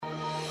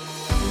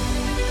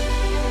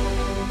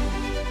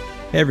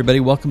Hey everybody,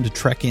 welcome to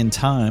Trek in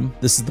Time.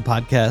 This is the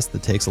podcast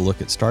that takes a look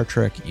at Star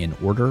Trek in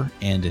order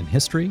and in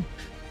history.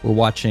 We're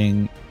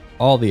watching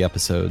all the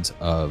episodes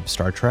of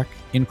Star Trek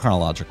in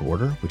chronological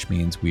order, which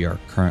means we are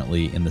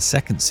currently in the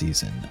second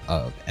season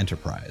of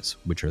Enterprise,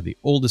 which are the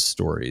oldest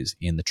stories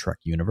in the Trek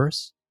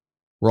universe.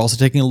 We're also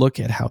taking a look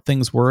at how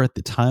things were at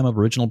the time of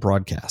original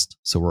broadcast.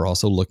 So we're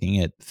also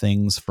looking at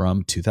things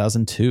from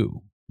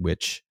 2002,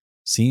 which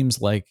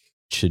seems like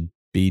should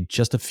be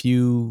just a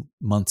few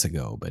months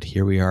ago, but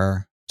here we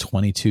are.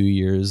 22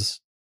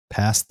 years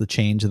past the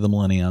change of the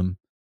millennium.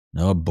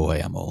 Oh boy,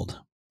 I'm old.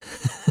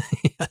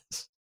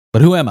 Yes.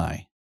 But who am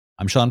I?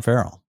 I'm Sean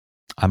Farrell.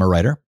 I'm a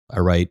writer. I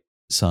write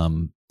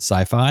some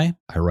sci-fi.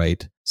 I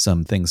write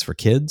some things for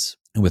kids.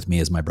 And with me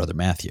is my brother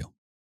Matthew.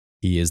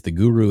 He is the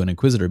guru and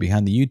inquisitor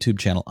behind the YouTube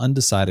channel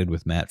Undecided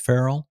with Matt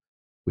Farrell,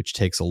 which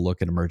takes a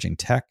look at emerging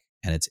tech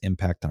and its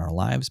impact on our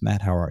lives.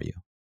 Matt, how are you?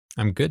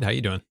 I'm good. How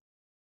you doing?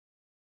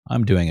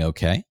 I'm doing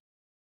okay.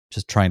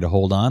 Just trying to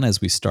hold on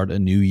as we start a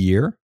new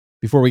year.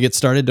 Before we get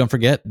started, don't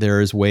forget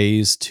there's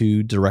ways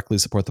to directly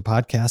support the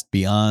podcast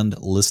beyond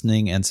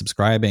listening and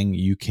subscribing.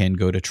 You can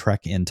go to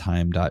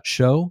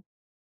trekintime.show.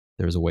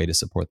 There's a way to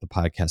support the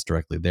podcast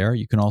directly there.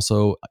 You can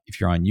also,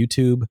 if you're on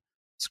YouTube,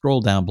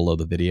 scroll down below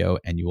the video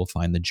and you will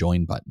find the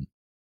join button.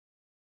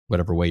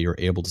 Whatever way you're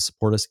able to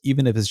support us,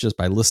 even if it's just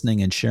by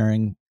listening and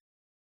sharing,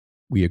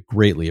 we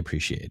greatly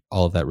appreciate.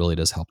 All of that really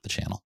does help the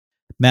channel.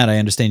 Matt, I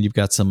understand you've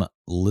got some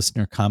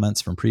listener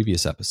comments from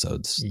previous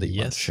episodes that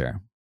you want to share.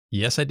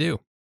 Yes, I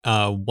do.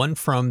 One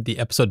from the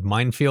episode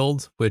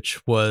Minefield,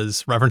 which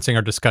was referencing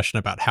our discussion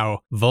about how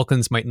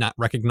Vulcans might not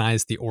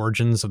recognize the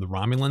origins of the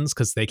Romulans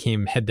because they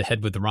came head to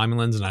head with the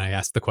Romulans. And I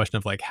asked the question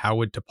of like, how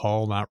would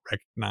T'Pol not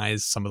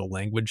recognize some of the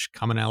language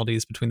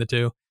commonalities between the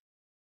two?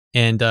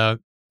 And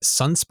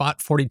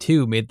Sunspot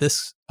 42 made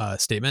this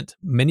statement.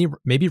 Maybe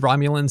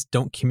Romulans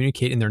don't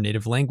communicate in their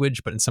native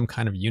language, but in some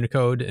kind of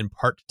Unicode, in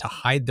part to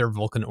hide their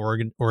Vulcan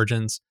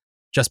origins.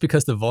 Just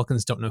because the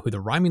Vulcans don't know who the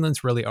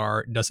Romulans really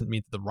are doesn't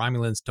mean that the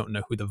Romulans don't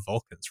know who the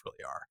Vulcans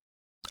really are.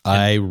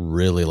 I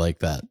really like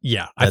that.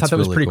 Yeah, I thought that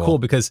was pretty cool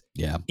because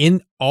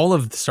in all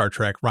of Star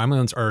Trek,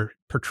 Romulans are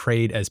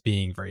portrayed as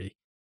being very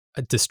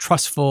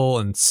distrustful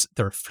and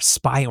they're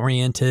spy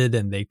oriented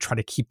and they try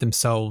to keep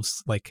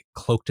themselves like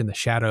cloaked in the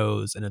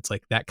shadows. And it's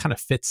like that kind of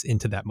fits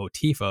into that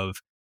motif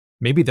of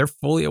maybe they're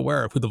fully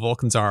aware of who the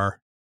Vulcans are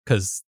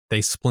because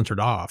they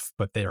splintered off,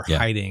 but they are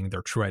hiding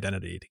their true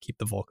identity to keep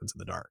the Vulcans in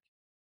the dark.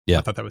 Yeah.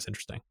 I thought that was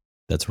interesting.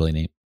 That's really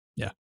neat.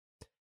 Yeah.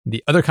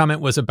 The other comment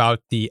was about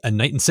A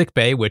Night in Sick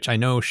Bay, which I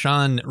know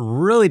Sean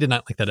really did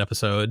not like that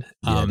episode.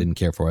 Yeah, I didn't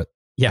care for it.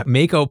 Yeah.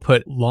 Mako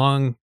put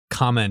long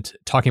comment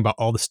talking about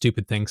all the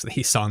stupid things that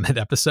he saw in that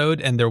episode.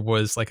 And there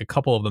was like a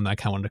couple of them that I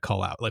kind of wanted to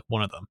call out. Like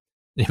one of them,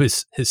 it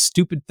was his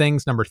stupid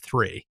things number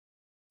 3,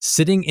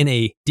 sitting in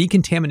a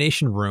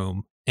decontamination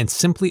room and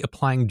simply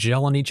applying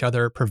gel on each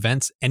other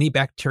prevents any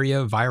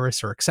bacteria,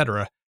 virus, or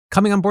etc.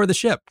 coming on board the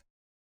ship.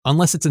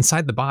 Unless it's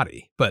inside the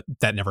body, but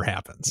that never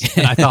happens.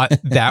 And I thought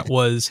that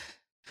was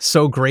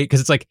so great because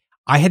it's like,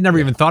 I had never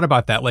even thought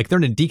about that. Like they're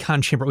in a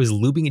decon chamber, always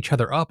lubing each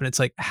other up. And it's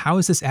like, how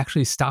is this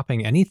actually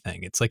stopping anything?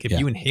 It's like if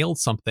you inhaled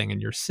something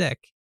and you're sick,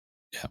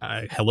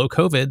 hello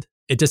COVID,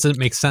 it just doesn't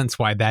make sense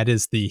why that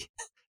is the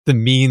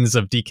means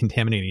of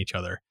decontaminating each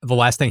other. The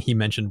last thing he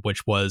mentioned,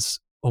 which was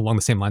along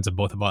the same lines of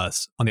both of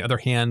us. On the other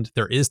hand,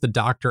 there is the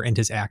Doctor and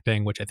his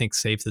acting, which I think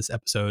saves this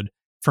episode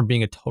from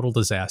being a total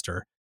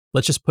disaster.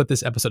 Let's just put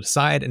this episode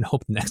aside and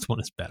hope the next one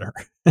is better.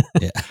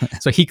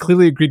 So he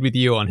clearly agreed with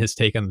you on his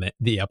take on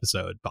the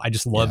episode, but I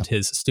just loved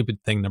his stupid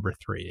thing number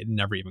 3. It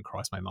never even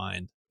crossed my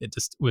mind. It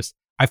just was,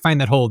 I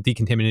find that whole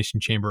decontamination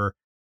chamber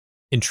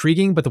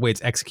intriguing, but the way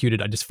it's executed,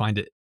 I just find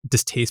it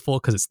distasteful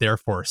because it's there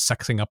for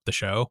sexing up the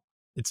show.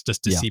 It's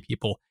just to see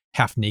people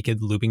half naked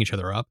lubing each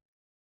other up.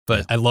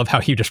 But I love how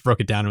he just broke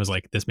it down and was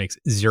like, this makes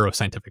zero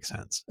scientific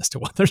sense as to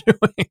what they're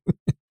doing.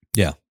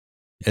 Yeah.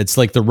 It's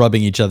like they're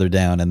rubbing each other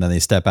down and then they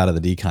step out of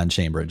the decon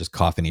chamber and just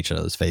cough in each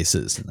other's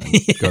faces and then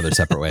go their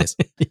separate ways.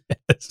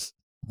 Yes.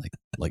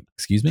 Like,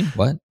 excuse me,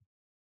 what?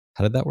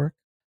 How did that work?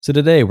 So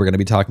today we're going to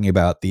be talking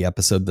about the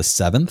episode The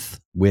Seventh,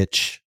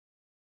 which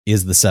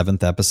is the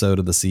 7th episode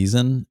of the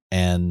season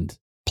and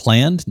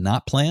planned,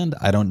 not planned,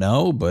 I don't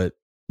know, but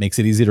makes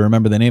it easy to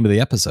remember the name of the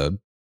episode.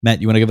 Matt,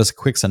 you want to give us a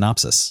quick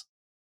synopsis?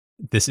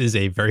 This is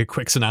a very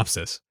quick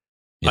synopsis.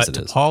 Yes, it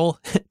is.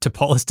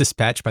 T'Pol is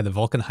dispatched by the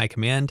Vulcan High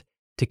Command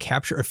to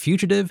capture a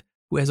fugitive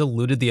who has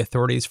eluded the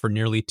authorities for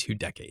nearly 2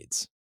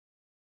 decades.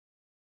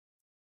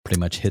 Pretty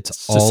much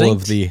hits all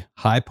of the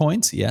high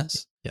points,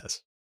 yes.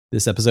 Yes.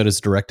 This episode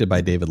is directed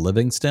by David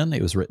Livingston.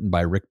 It was written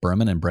by Rick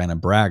Berman and Brandon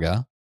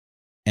Braga.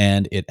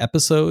 And it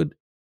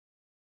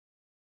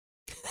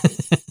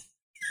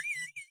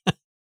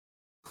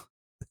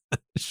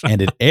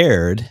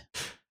aired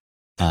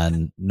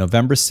on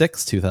November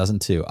 6th,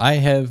 2002. I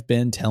have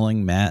been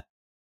telling Matt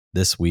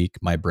this week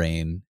my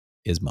brain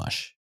is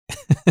mush.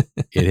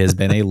 It has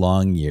been a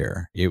long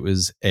year. It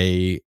was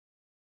a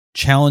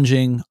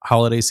challenging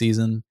holiday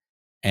season.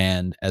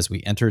 And as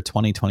we enter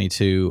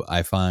 2022,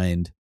 I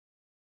find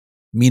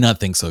me not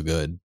think so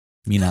good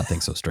Me not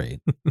think so straight.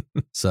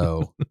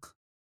 So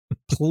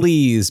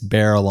please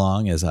bear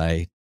along as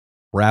I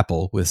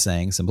grapple with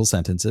saying simple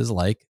sentences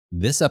like,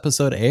 this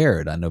episode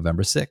aired on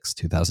November 6,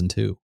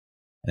 2002.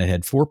 And it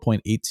had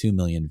 4.82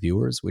 million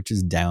viewers, which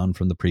is down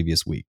from the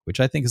previous week, which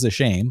I think is a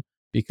shame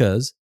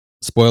because,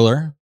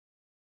 spoiler,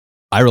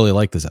 I really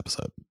like this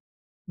episode.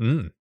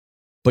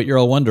 But you're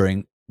all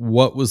wondering,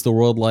 what was the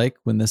world like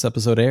when this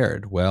episode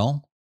aired?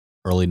 Well,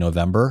 early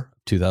November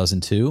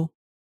 2002,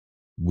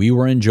 we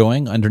were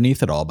enjoying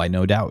Underneath It All by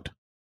No Doubt.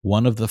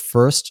 One of the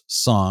first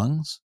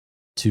songs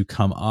to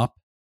come up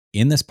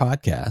in this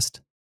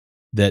podcast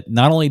that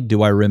not only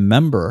do I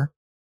remember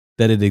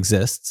that it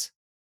exists,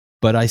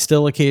 but I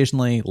still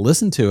occasionally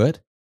listen to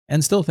it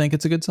and still think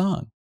it's a good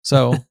song.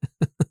 So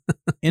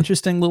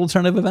interesting little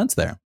turn of events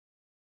there.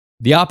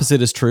 The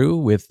opposite is true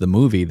with the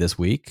movie this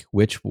week,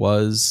 which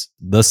was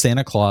The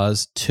Santa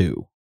Claus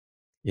 2.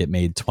 It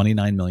made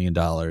 $29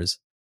 million.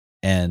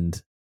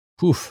 And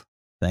poof,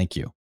 thank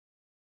you.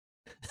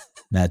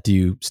 Matt, do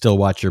you still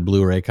watch your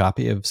Blu-ray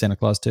copy of Santa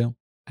Claus 2?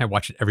 I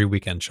watch it every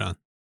weekend, Sean.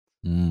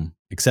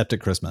 Except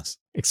at Christmas.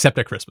 Except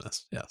at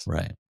Christmas, yes.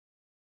 Right.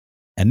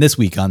 And this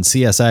week on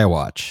CSI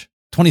Watch,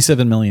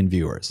 27 million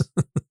viewers.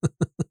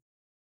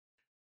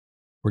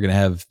 We're going to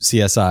have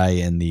CSI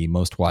in the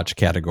most watched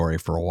category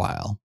for a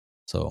while.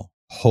 So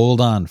hold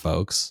on,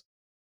 folks.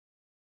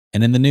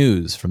 And in the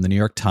news from the New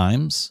York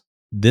Times,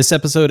 this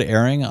episode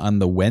airing on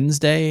the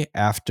Wednesday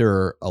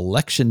after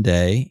Election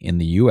Day in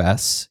the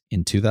U.S.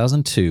 in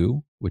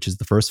 2002, which is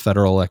the first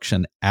federal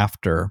election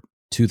after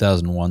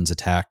 2001's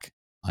attack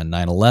on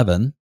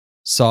 9/11,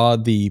 saw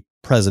the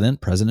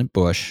President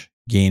Bush,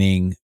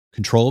 gaining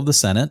control of the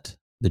Senate.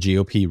 The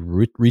GOP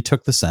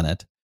retook the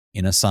Senate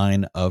in a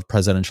sign of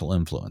presidential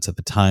influence. At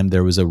the time,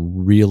 there was a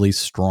really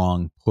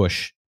strong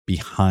push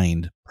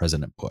behind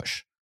President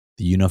Bush.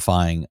 The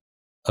unifying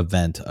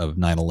event of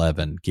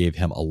 9/11 gave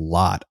him a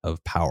lot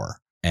of power.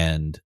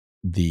 And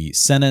the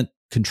Senate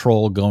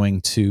control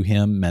going to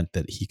him meant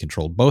that he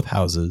controlled both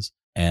houses.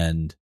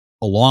 And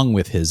along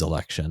with his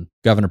election,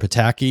 Governor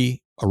Pataki,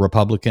 a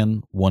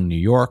Republican, won New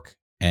York,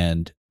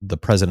 and the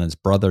president's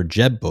brother,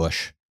 Jeb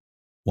Bush,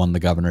 won the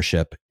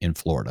governorship in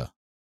Florida.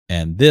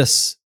 And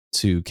this,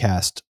 to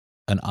cast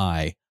an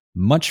eye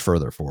much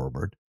further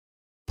forward,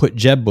 put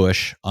Jeb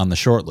Bush on the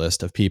short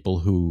list of people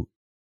who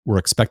were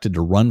expected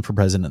to run for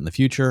president in the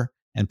future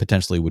and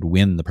potentially would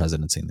win the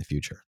presidency in the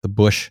future. The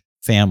Bush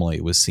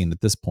family was seen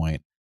at this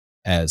point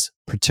as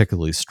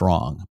particularly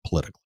strong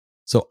politically.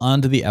 So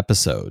on to the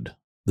episode,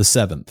 the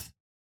 7th.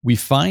 We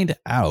find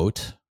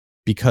out,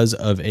 because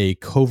of a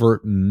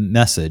covert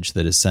message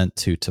that is sent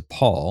to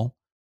T'Pol,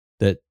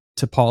 that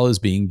T'Pol is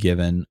being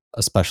given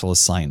a special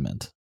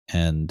assignment.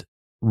 And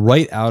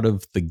right out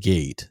of the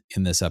gate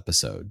in this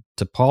episode,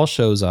 T'Pol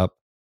shows up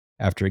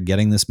after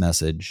getting this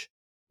message.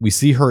 We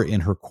see her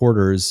in her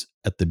quarters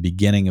at the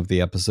beginning of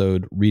the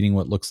episode, reading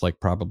what looks like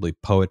probably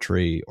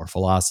poetry or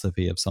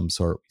philosophy of some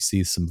sort. We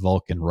see some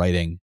Vulcan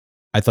writing.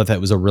 I thought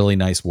that was a really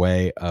nice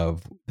way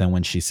of then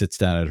when she sits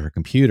down at her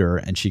computer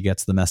and she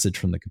gets the message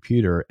from the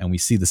computer and we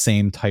see the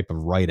same type of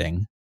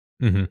writing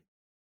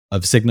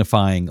of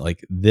signifying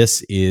like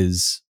this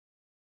is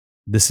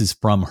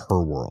from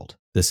her world.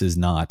 This is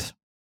not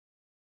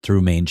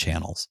through main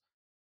channels.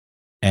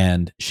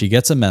 And she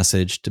gets a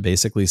message to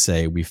basically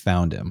say, we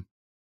found him.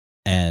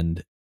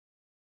 And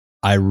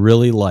I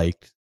really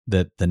liked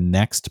that the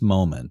next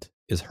moment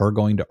is her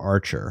going to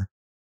Archer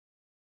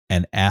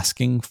and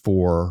asking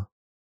for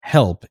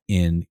help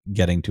in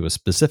getting to a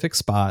specific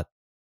spot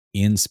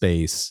in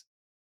space,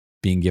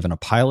 being given a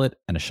pilot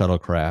and a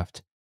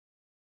shuttlecraft,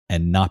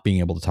 and not being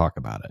able to talk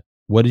about it.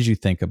 What did you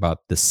think about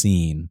the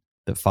scene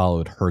that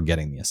followed her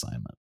getting the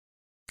assignment?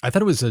 I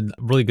thought it was a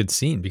really good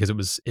scene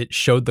because it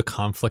showed the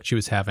conflict she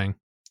was having.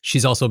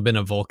 She's also been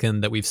a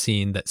Vulcan that we've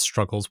seen that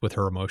struggles with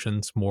her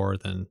emotions more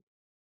than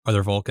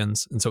other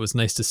Vulcans. And so it was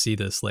nice to see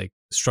this like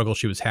struggle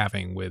she was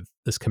having with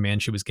this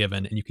command she was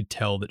given. And you could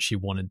tell that she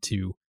wanted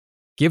to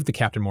give the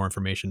captain more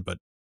information, but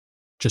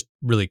just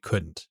really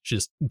couldn't. She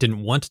just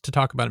didn't want to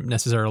talk about it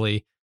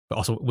necessarily, but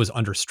also was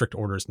under strict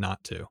orders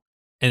not to.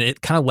 And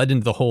it kind of led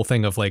into the whole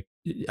thing of like,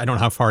 I don't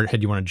know how far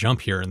ahead you want to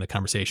jump here in the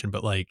conversation,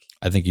 but like,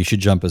 I think you should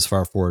jump as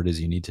far forward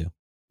as you need to.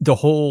 The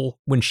whole,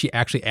 when she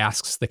actually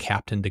asks the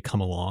captain to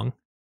come along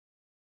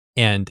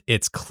and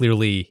it's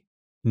clearly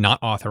not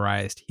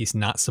authorized, he's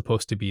not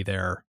supposed to be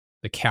there.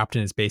 The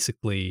captain is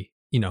basically,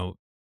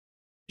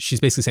 she's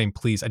basically saying,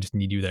 please, I just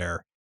need you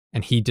there.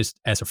 And he just,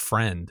 as a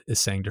friend,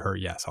 is saying to her,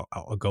 yes,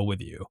 I'll go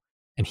with you.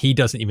 And he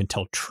doesn't even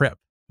tell Trip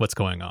what's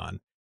going on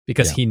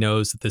because he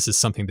knows that this is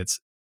something that's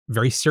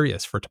very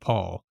serious for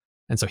T'Pol.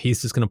 And so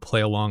he's just going to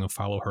play along and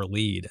follow her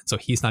lead. And so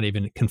he's not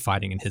even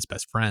confiding in his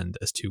best friend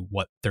as to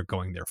what they're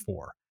going there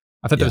for.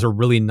 I thought that was a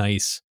really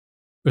nice,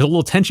 there's a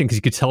little tension because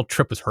you could tell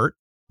Trip was hurt.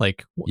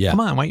 Like,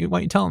 come on, why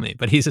aren't you telling me?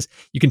 But he's just,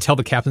 you can tell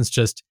the captain's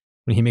just,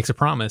 when he makes a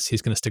promise,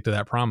 he's going to stick to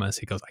that promise.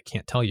 He goes, I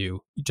can't tell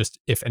you. Just,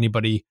 if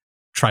anybody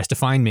tries to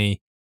find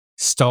me,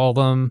 stall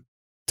them.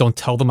 Don't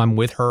tell them I'm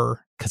with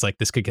her because like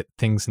this could get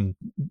things in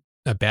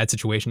a bad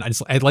situation.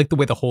 I like the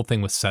way the whole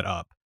thing was set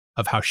up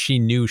of how she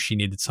knew she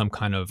needed some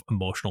kind of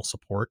emotional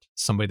support,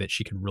 somebody that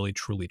she could really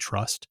truly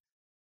trust,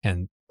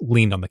 and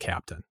leaned on the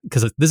captain.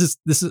 Because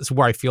this is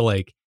where I feel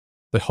like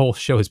the whole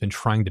show has been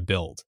trying to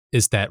build,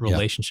 is that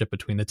relationship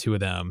between the two of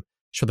them,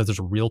 show that there's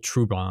a real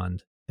true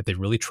bond, that they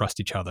really trust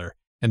each other.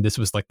 And this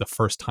was like the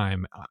first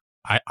time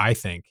I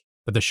think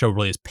that the show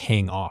really is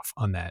paying off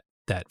on that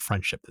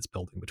friendship that's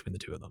building between the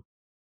two of them.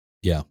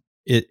 Yeah.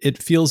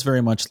 It feels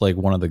very much like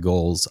one of the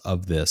goals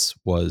of this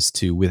was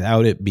to,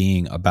 without it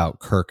being about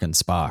Kirk and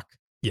Spock,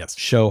 Yes,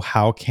 show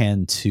how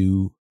can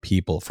two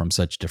people from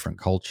such different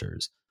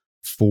cultures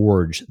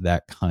forge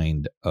that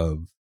kind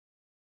of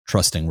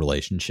trusting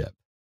relationship.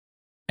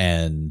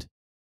 And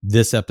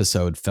this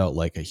episode felt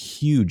like a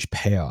huge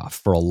payoff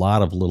for a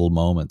lot of little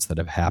moments that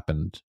have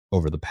happened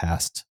over the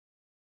past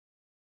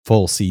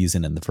full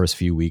season and the first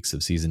few weeks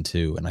of season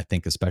 2. And I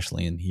think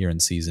especially in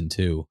season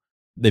 2,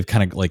 they've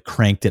kind of like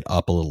cranked it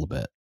up a little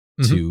bit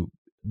to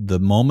the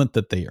moment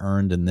that they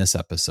earned in this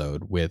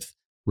episode with,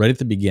 right at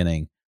the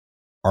beginning,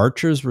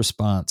 Archer's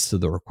response to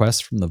the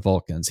request from the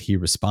Vulcans. He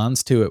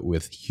responds to it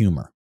with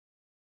humor.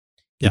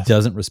 He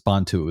doesn't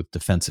respond to it with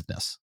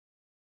defensiveness.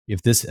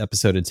 If this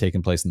episode had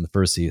taken place in the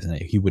first season,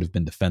 he would have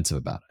been defensive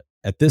about it.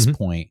 At this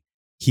point,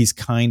 he's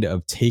kind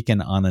of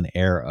taken on an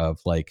air of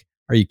like,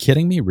 are you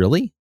kidding me?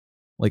 Really?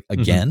 Like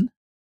again?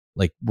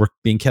 Like we're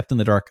being kept in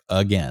the dark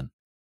again.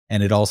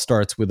 And it all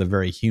starts with a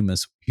very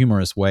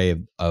humorous way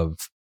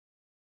of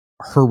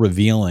her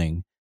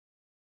revealing.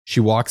 She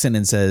walks in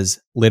and says,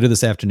 later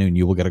this afternoon,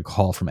 you will get a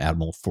call from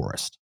Admiral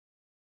Forrest.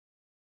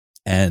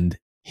 And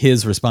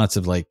his response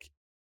of like,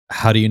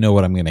 how do you know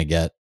what I'm going to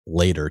get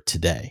later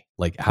today?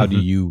 Like, how do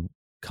you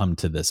come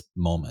to this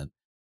moment?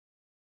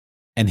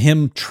 And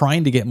him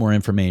trying to get more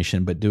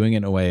information, but doing it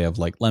in a way of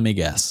like, let me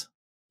guess.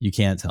 You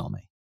can't tell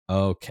me.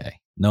 Okay,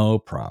 no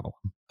problem.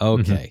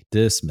 Okay,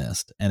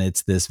 dismissed. And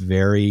it's this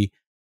very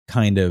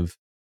kind of,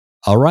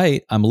 all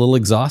right, I'm a little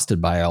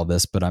exhausted by all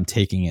this, but I'm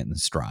taking it in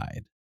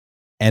stride.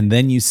 And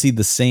then you see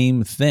the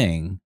same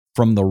thing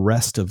from the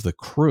rest of the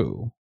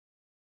crew,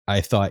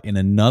 I thought, in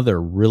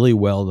another really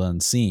well done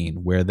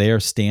scene where they are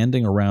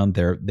standing around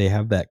there. They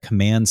have that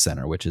command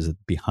center, which is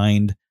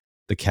behind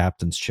the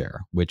captain's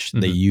chair, which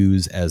they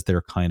use as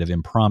their kind of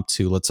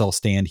impromptu, let's all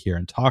stand here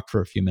and talk for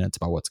a few minutes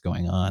about what's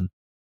going on.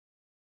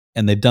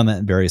 And they've done that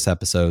in various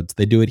episodes.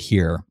 They do it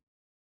here.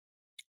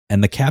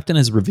 And the captain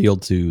has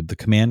revealed to the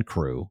command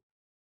crew,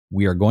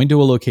 we are going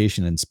to a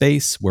location in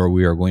space where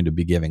we are going to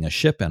be giving a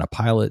ship and a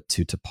pilot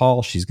to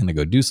T'Pol. She's going to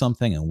go do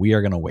something and we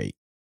are going to wait.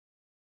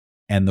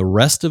 And the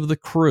rest of the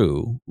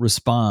crew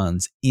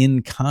responds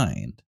in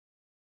kind,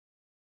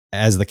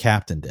 as the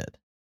captain did,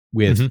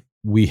 with,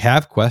 we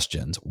have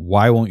questions.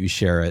 Why won't you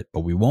share it?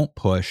 But we won't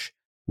push.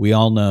 We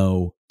all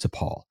know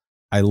T'Pol.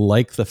 I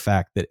like the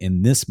fact that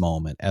in this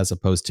moment, as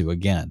opposed to,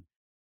 again,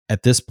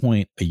 at this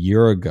point a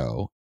year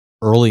ago,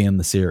 early in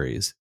the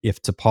series,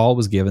 if T'Pol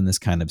was given this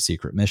kind of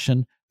secret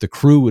mission, the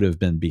crew would have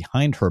been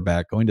behind her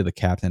back, going to the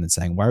captain and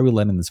saying, why are we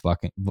letting this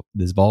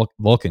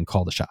Vulcan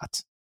call the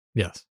shots?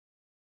 Yes.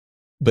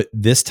 But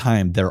this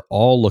time they're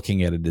all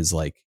looking at it as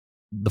like,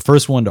 the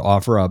first one to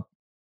offer up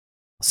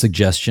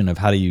suggestion of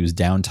how to use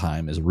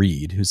downtime is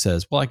Reed, who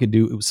says, well, I could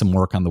do some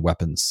work on the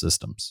weapons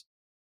systems.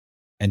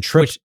 And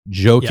Trip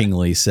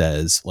jokingly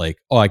says like,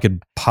 oh, I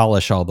could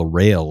polish all the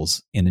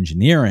rails in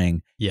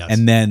engineering. Yes.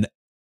 And then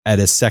at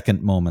a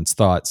second moment's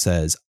thought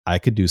says, I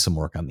could do some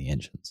work on the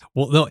engines.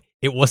 Well, no,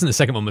 it wasn't a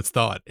second moment's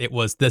thought. It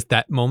was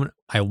that moment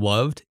I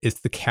loved is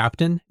the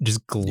captain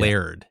just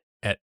glared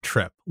at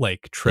Trip,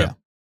 like, Trip,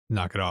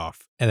 knock it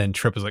off. And then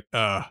Trip was like,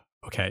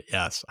 okay,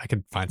 yes, I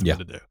could find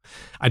something to do.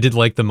 I did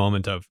like the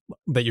moment of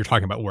that you're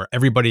talking about where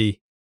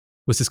everybody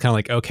was just kind of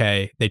like,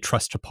 okay, they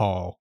trust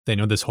T'Pol. They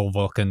know this whole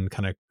Vulcan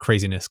kind of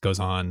craziness goes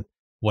on,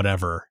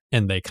 whatever.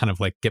 And they kind of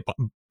like get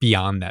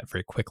beyond that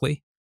very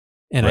quickly.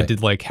 And I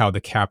did like how the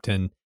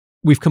captain,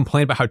 we've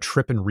complained about how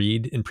Trip and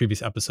Reed in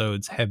previous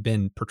episodes have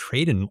been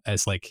portrayed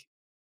as like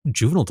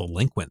juvenile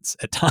delinquents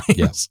at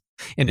times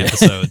in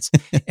episodes.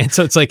 And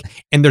so it's like,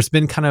 and there's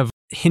been kind of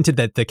hinted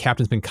that the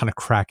captain's been kind of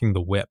cracking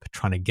the whip,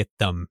 trying to get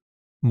them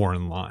more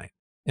in line.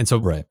 And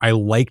so I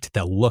liked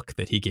the look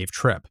that he gave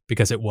Trip,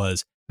 because it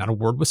was not a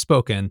word was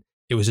spoken.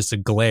 It was just a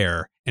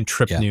glare, and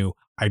Trip knew,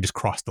 I just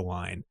crossed the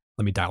line.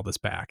 Let me dial this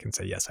back and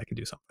say, yes, I can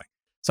do something.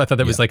 So I thought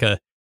that was like I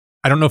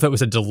don't know if that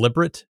was a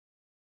deliberate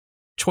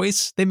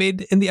choice they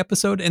made in the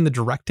episode and the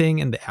directing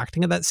and the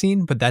acting of that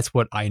scene, but that's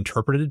what I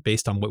interpreted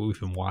based on what we've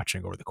been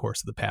watching over the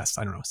course of the past,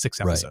 I don't know,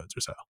 6 episodes or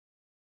so.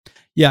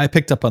 Yeah, I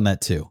picked up on that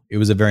too. It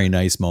was a very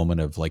nice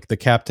moment of like, the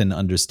captain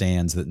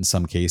understands that in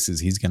some cases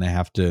he's going to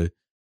have to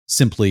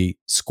simply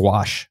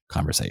squash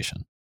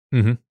conversation.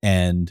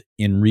 And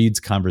in Reed's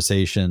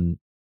conversation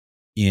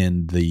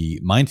in the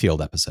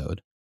Minefield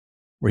episode,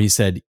 where he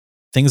said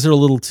things are a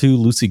little too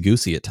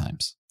loosey-goosey at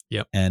times.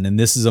 And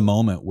this is a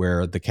moment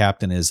where the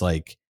captain is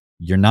like,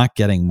 you're not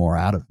getting more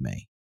out of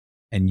me,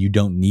 and you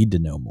don't need to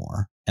know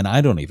more, and I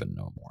don't even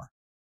know more.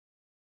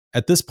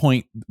 At this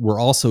point, we're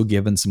also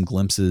given some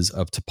glimpses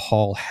of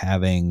T'Pol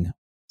having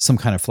some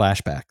kind of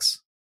flashbacks,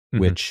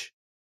 which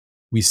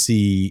we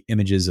see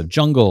images of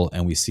jungle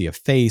and we see a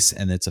face,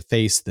 and it's a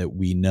face that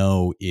we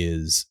know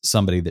is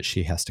somebody that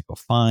she has to go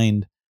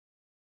find.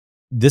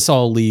 This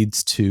all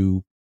leads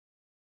to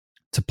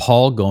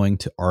Paul going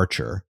to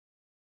Archer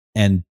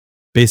and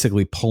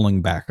basically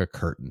pulling back a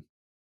curtain.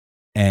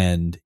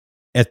 And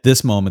at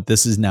this moment,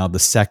 this is now the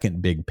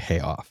second big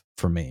payoff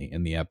for me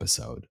in the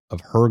episode,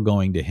 of her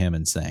going to him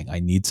and saying, I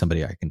need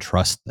somebody I can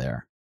trust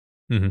there.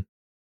 Mm-hmm.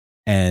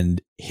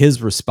 And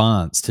his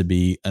response to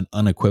be an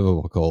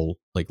unequivocal,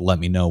 like, let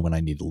me know when I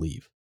need to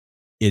leave.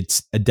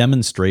 It's a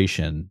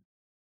demonstration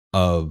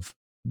of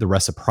the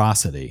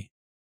reciprocity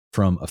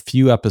from a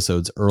few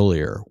episodes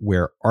earlier,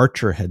 where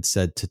Archer had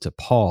said to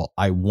Paul,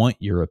 I want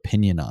your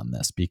opinion on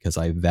this because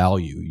I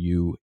value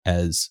you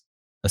as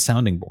a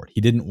sounding board.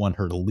 He didn't want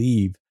her to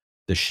leave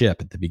the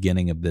ship at the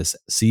beginning of this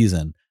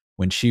season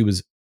when she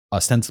was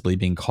ostensibly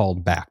being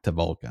called back to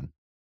Vulcan.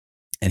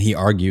 And he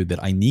argued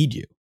that I need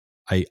you.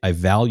 I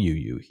value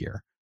you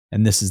here.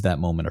 And this is that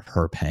moment of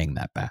her paying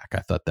that back.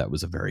 I thought that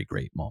was a very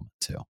great moment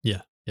too.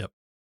 Yeah. Yep.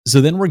 So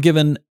then we're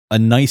given a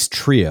nice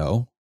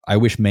trio. I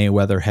wish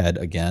Mayweather had,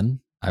 again,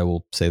 I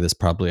will say this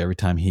probably every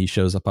time he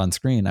shows up on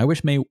screen, I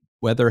wish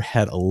Mayweather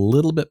had a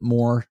little bit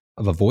more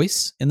of a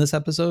voice in this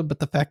episode, but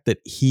the fact that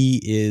he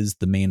is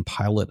the main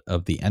pilot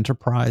of the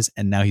Enterprise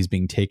and now he's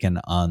being taken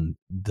on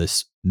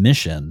this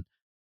mission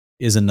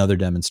is another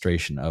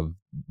demonstration of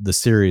the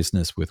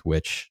seriousness with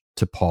which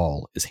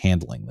T'Pol is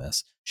handling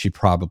this. She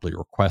probably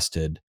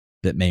requested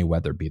that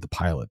Mayweather be the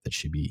pilot that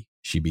she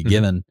be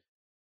given.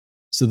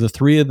 So the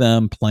three of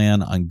them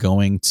plan on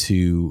going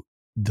to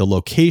the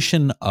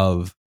location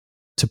of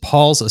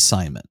T'Pol's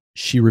assignment.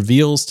 She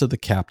reveals to the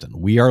captain,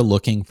 we are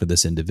looking for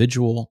this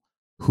individual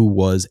who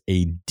was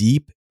a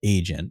deep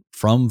agent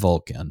from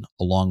Vulcan,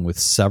 along with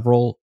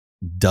several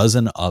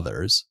dozen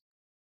others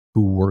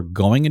who were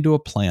going into a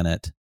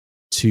planet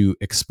to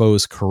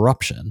expose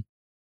corruption.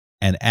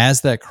 And as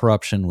that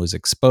corruption was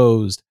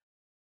exposed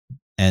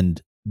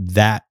and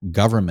that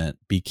government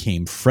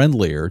became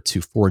friendlier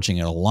to forging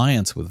an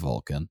alliance with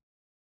Vulcan,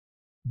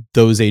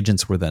 those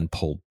agents were then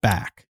pulled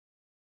back.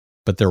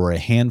 But there were a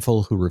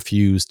handful who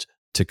refused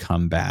to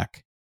come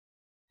back.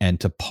 And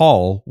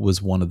T'Pol was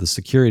one of the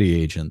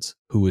security agents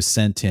who was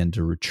sent in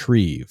to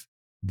retrieve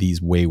these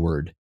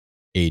wayward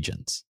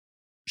agents.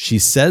 She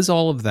says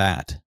all of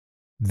that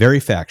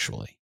very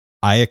factually.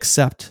 I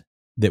accept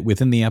that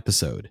within the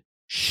episode,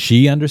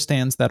 she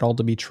understands that all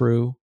to be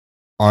true.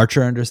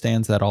 Archer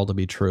understands that all to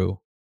be true.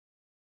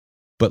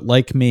 But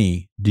like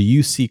me, do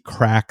you see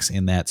cracks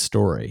in that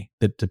story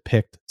that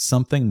depict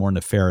something more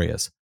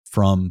nefarious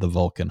from the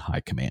Vulcan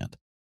High Command?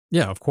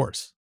 Yeah, of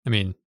course. I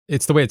mean,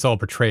 it's the way it's all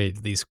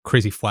portrayed, these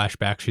crazy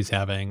flashbacks she's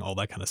having, all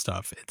that kind of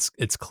stuff.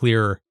 It's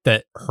clear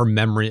that her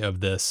memory of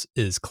this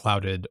is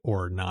clouded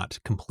or not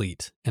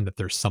complete, and that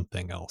there's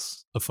something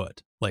else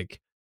afoot.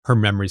 Like, her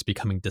memory's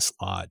becoming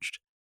dislodged.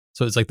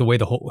 So it's like the way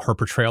her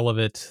portrayal of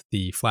it,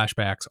 the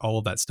flashbacks, all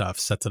of that stuff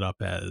sets it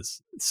up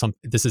as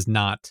this is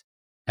not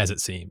as it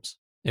seems.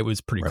 It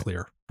was pretty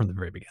clear from the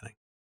very beginning.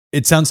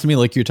 It sounds to me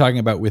like you're talking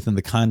about within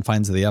the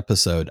confines of the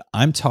episode.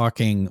 I'm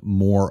talking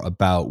more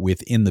about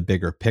within the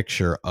bigger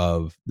picture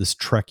of this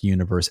Trek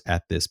universe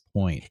at this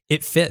point.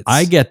 It fits.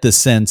 I get the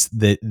sense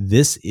that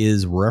this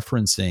is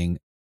referencing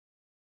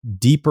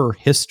deeper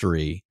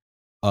history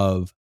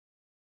of,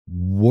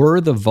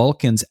 were the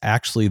Vulcans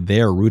actually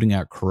there rooting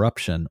out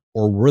corruption,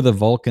 or were the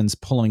Vulcans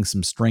pulling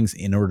some strings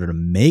in order to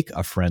make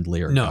a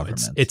friendlier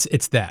government? No,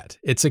 it's that.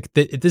 It's like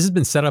this has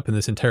been set up in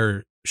this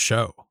entire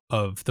show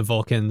of the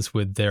Vulcans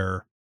with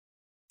their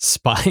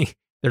spy,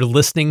 their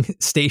listening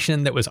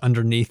station that was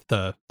underneath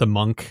the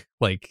monk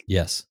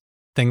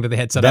thing that they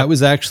had set up. That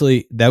was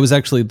actually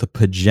the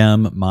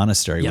Pajem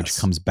Monastery, which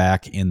comes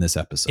back in this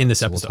episode.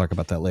 So we'll talk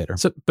about that later.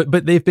 So,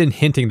 but they've been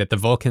hinting that the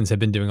Vulcans have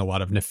been doing a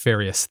lot of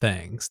nefarious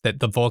things that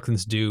the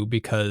Vulcans do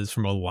because,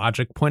 from a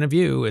logic point of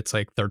view, it's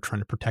like they're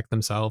trying to protect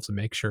themselves and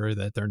make sure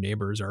that their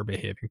neighbors are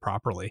behaving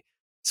properly.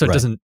 So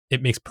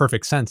it makes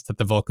perfect sense that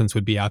the Vulcans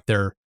would be out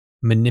there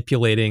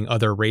manipulating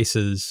other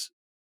races,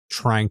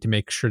 trying to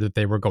make sure that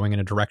they were going in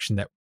a direction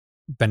that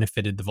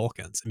benefited the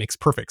Vulcans. It makes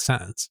perfect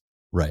sense.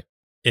 Right.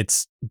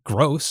 It's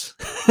gross,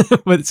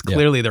 but it's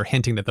clearly they're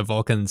hinting that the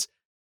Vulcans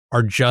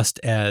are just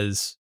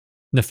as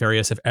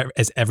nefarious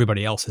as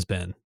everybody else has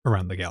been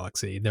around the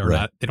galaxy. They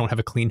don't have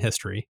a clean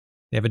history.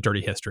 They have a dirty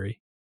history,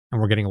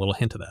 and we're getting a little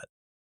hint of that.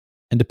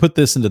 And to put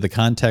this into the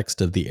context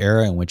of the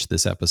era in which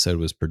this episode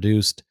was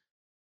produced,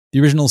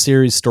 the original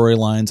series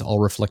storylines all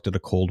reflected a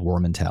Cold War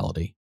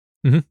mentality.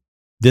 Mm-hmm.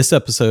 This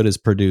episode is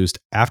produced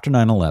after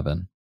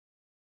 9/11,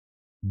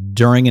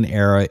 during an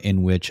era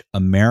in which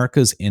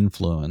America's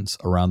influence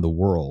around the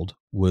world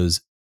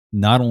was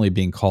not only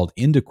being called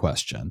into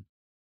question,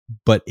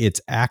 but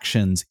its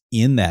actions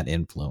in that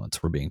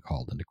influence were being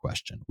called into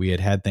question. We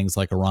had things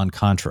like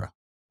Iran-Contra,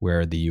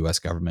 where the U.S.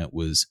 government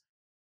was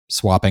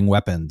swapping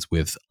weapons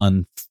with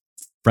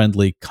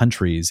unfriendly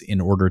countries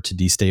in order to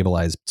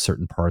destabilize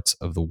certain parts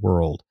of the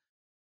world.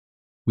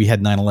 We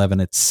had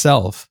 9/11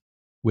 itself,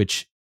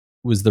 which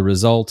was the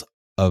result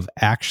of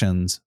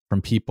actions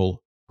from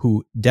people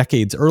who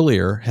decades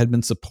earlier had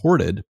been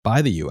supported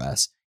by the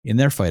US in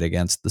their fight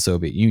against the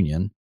Soviet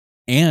Union.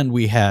 And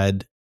we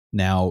had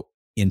now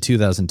in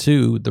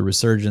 2002 the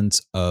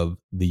resurgence of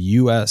the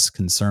US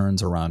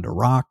concerns around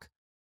Iraq.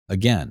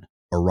 Again,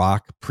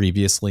 Iraq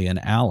previously an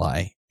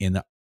ally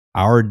in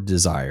our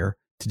desire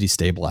to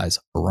destabilize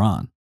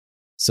Iran.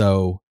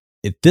 So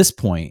at this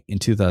point in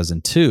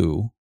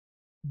 2002,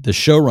 the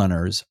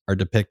showrunners are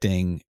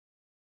depicting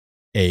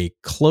a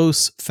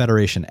close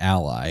Federation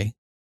ally,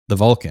 the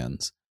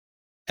Vulcans,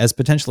 as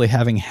potentially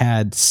having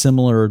had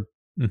similar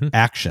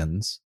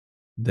actions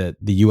that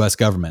the US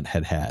government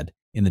had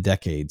in the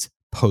decades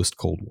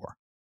post-Cold War.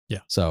 Yeah.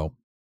 So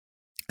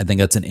I think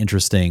that's an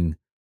interesting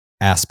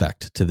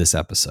aspect to this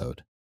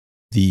episode.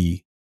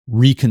 The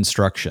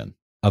reconstruction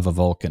of a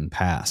Vulcan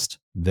past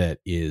that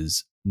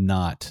is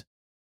not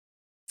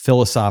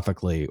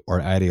philosophically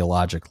or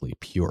ideologically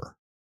pure.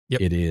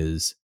 Yep. It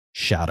is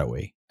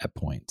shadowy at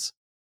points.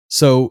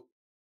 So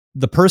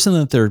the person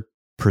that they're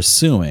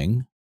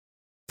pursuing,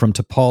 from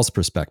T'Pol's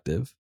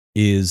perspective,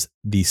 is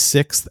the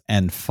sixth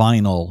and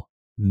final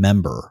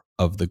member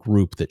of the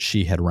group that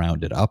she had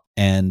rounded up.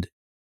 And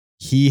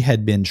he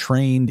had been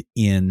trained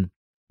in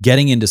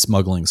getting into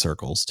smuggling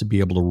circles to be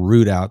able to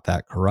root out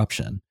that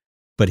corruption.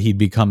 But he'd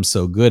become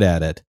so good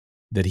at it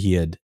that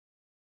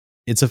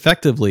it's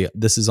effectively,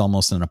 this is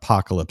almost an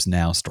Apocalypse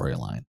Now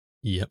storyline.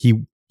 Yep.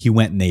 He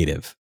went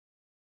native.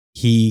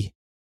 He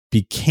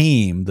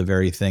became the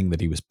very thing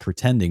that he was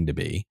pretending to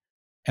be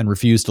and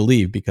refused to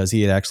leave because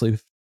he had actually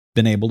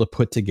been able to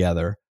put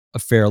together a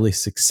fairly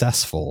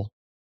successful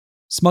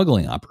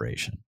smuggling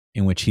operation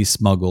in which he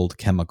smuggled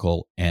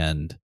chemical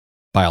and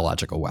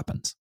biological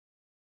weapons.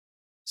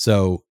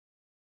 So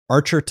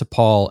Archer,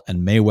 T'Pol,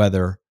 and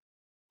Mayweather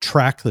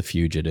track the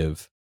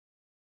fugitive,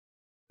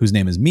 whose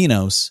name is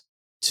Minos,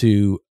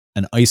 to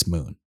an ice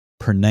moon,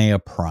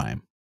 Pernea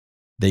Prime.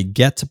 They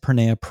get to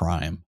Pernea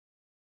Prime,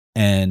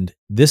 and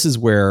this is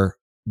where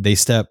they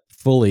step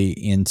fully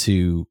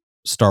into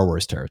Star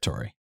Wars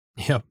territory.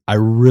 Yep. I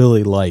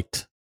really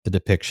liked the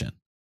depiction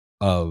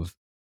of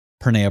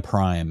Pernea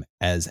Prime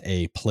as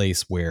a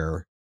place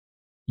where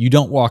you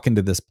don't walk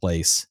into this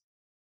place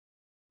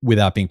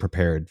without being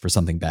prepared for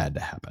something bad to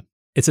happen.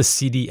 It's a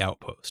seedy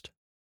outpost.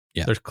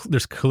 Yeah.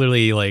 There's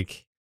clearly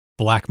like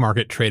black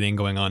market trading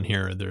going on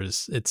here.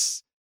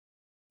 It's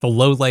the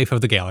low life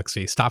of the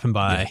galaxy, stopping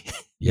by,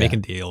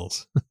 making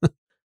deals.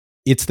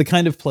 It's the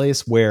kind of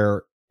place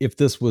where if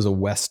this was a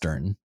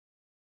Western,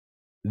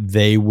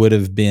 they would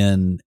have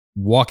been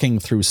walking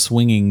through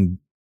swinging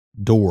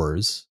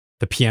doors.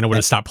 The piano would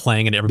have stopped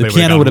playing and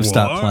everybody would have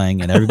stopped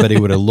playing and everybody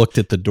would have looked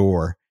at the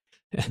door.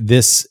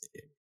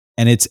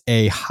 And it's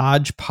a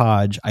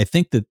hodgepodge. I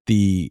think that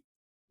the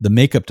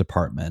makeup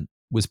department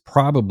was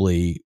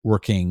probably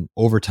working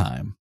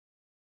overtime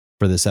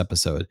for this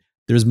episode.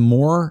 There's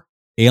more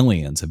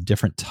aliens of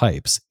different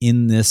types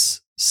in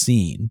this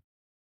scene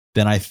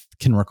than I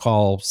can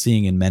recall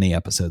seeing in many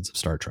episodes of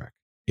Star Trek.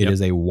 It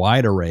is a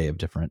wide array of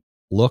different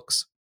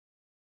looks.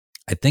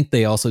 I think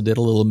they also did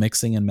a little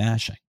mixing and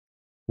mashing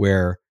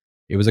where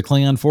it was a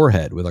Klingon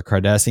forehead with a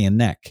Cardassian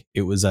neck.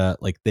 It was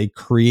they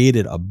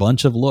created a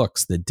bunch of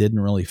looks that didn't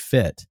really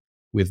fit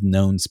with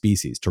known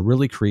species to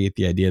really create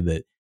the idea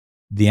that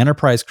the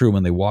Enterprise crew,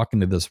 when they walk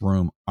into this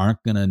room,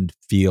 aren't going to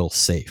feel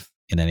safe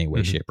in any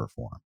way, shape, or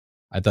form.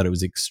 I thought it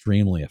was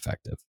extremely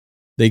effective.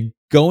 They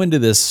go into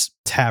this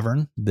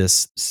tavern,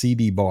 this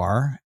seedy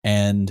bar,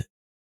 and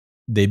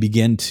they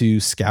begin to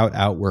scout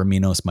out where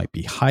Minos might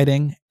be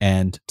hiding.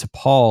 And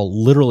T'Pol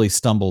literally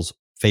stumbles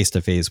face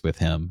to face with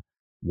him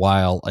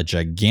while a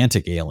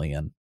gigantic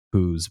alien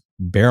who's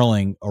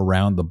barreling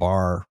around the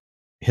bar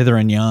hither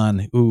and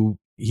yon, who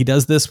he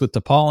does this with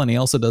T'Pol and he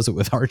also does it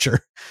with Archer,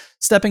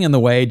 stepping in the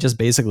way just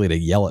basically to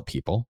yell at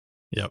people.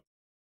 Yep.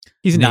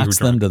 He knocks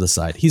them to the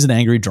side. He's an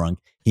angry drunk.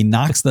 He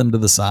knocks them to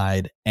the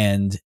side,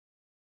 and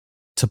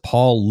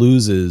T'Pol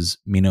loses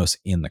Minos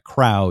in the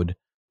crowd,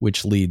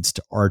 which leads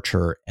to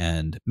Archer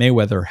and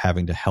Mayweather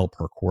having to help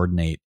her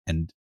coordinate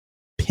and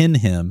pin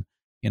him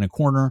in a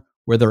corner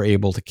where they're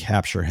able to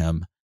capture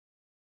him.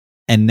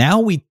 And now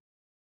we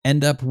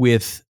end up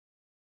with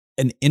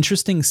an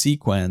interesting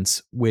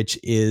sequence, which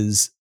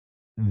is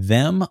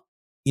them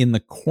in the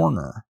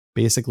corner.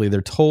 Basically,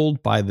 they're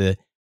told by the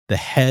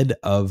head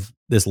of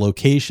this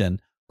location,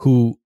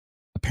 who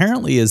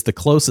apparently is the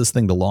closest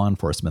thing to law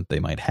enforcement they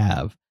might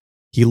have.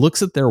 He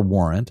looks at their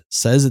warrant,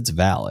 says it's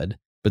valid,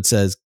 but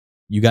says,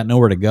 "You got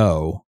nowhere to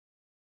go.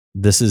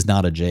 This is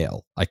not a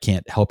jail. I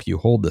can't help you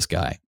hold this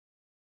guy."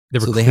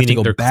 They have to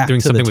go back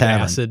doing to something the with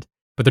tavern. acid,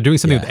 but they're doing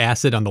something with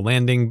acid on the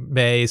landing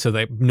bay so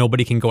that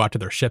nobody can go out to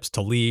their ships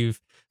to leave.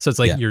 So it's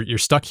like you're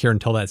stuck here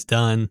until that's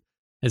done.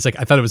 It's like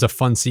I thought it was a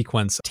fun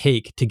sequence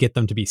take to get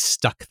them to be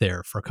stuck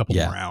there for a couple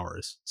more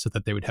hours so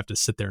that they would have to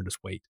sit there and just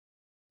wait.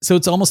 So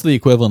it's almost the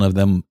equivalent of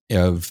them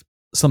of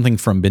something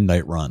from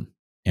Midnight Run,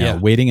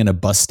 waiting in a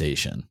bus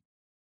station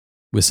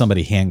with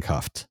somebody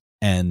handcuffed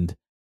and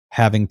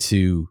having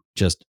to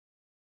just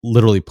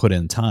literally put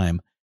in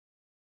time.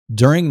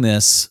 During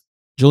this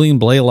Julian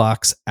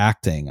Blaylock's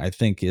acting, I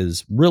think,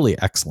 is really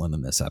excellent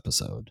in this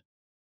episode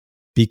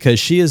because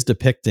she is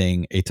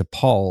depicting a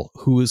T'Pol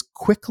who is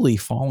quickly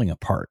falling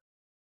apart.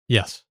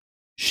 Yes.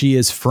 She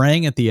is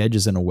fraying at the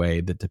edges in a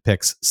way that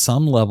depicts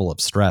some level of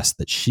stress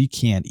that she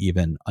can't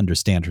even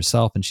understand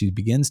herself, and she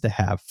begins to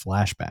have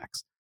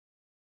flashbacks.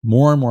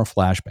 More and more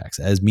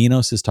flashbacks as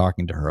Minos is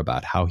talking to her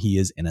about how he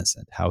is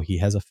innocent, how he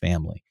has a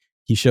family.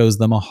 He shows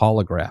them a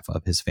holograph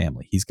of his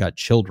family. He's got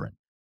children.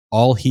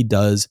 All he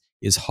does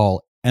is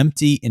haul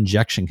empty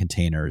injection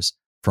containers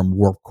from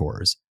warp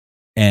cores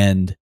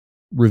and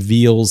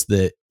reveals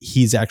that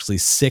he's actually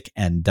sick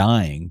and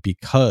dying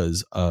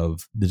because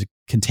of the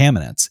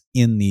contaminants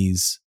in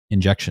these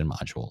injection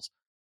modules.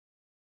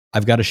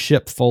 I've got a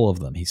ship full of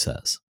them, he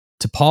says.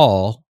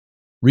 T'Pol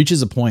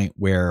reaches a point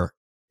where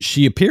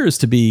she appears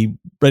to be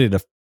ready to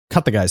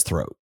cut the guy's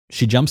throat.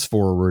 She jumps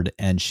forward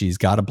and she's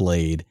got a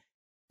blade,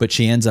 but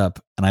she ends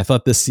up, and I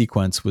thought this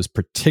sequence was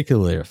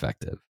particularly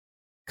effective,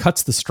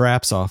 cuts the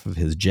straps off of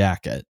his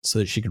jacket so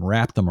that she can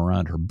wrap them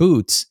around her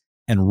boots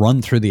and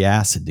run through the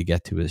acid to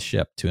get to his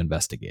ship to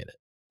investigate it.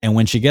 And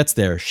when she gets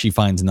there, she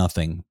finds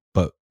nothing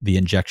but the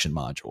injection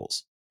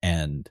modules.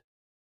 And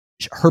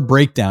her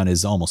breakdown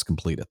is almost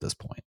complete at this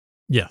point.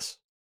 Yes.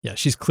 Yeah,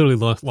 she's clearly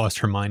lost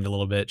her mind a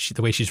little bit.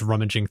 The way she's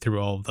rummaging through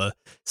all of the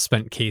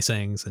spent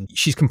casings, and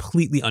she's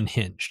completely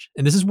unhinged.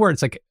 And this is where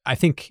it's like, I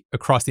think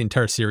across the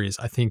entire series,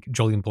 I think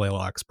Julian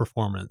Blaylock's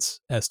performance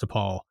as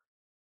T'Pol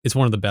is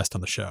one of the best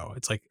on the show.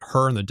 It's like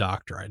her and the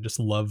Doctor. I just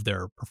love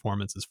their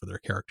performances for their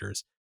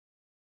characters.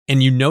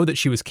 And you know that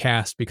she was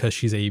cast because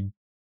she's a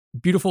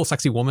beautiful,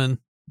 sexy woman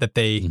that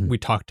we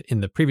talked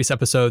in the previous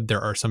episode. There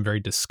are some very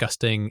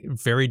disgusting,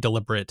 very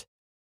deliberate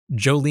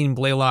Jolene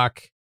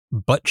Blaylock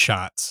butt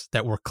shots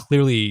that were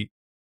clearly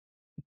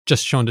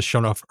just shown to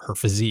show off her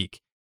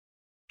physique.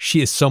 She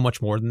is so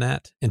much more than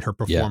that in her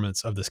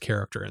performance of this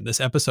character. And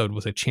this episode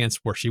was a chance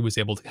where she was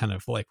able to kind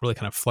of like really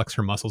kind of flex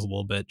her muscles a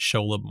little bit,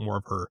 show a little bit more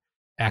of her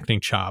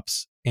acting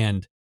chops.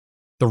 And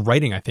the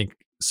writing, I think,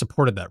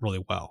 supported that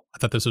really well. I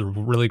thought this was a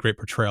really great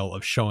portrayal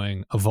of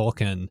showing a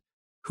Vulcan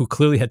who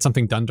clearly had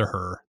something done to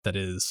her that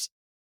is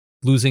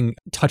losing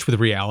touch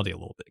with reality a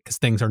little bit because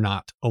things are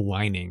not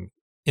aligning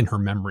in her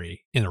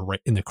memory in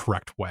the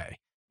correct way.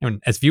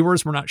 And as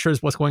viewers, we're not sure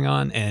what's going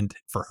on. And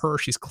for her,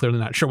 she's clearly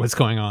not sure what's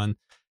going on.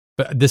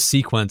 But this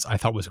sequence I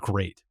thought was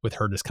great with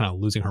her just kind of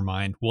losing her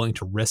mind, willing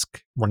to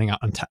risk running out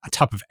on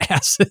top of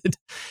acid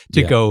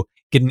to go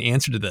get an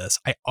answer to this.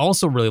 I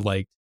also really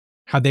liked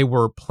how they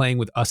were playing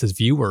with us as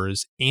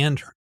viewers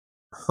and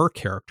her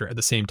character at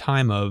the same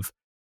time of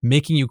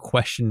making you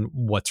question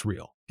what's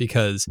real,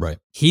 because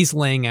he's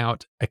laying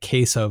out a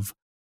case of,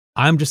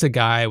 I'm just a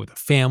guy with a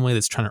family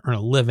that's trying to earn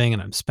a living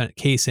and I'm spent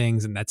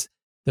casings, and that's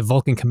the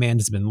Vulcan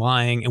Command has been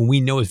lying. And we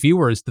know as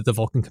viewers that the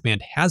Vulcan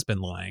Command has been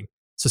lying.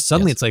 So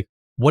suddenly it's like,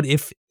 what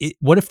if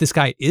this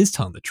guy is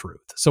telling the truth?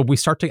 So we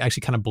start to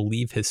actually kind of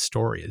believe his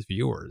story as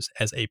viewers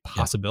as a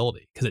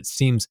possibility, because it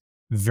seems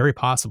very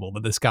possible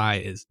that this guy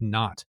is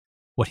not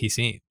what he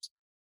seems.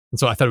 And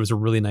so I thought it was a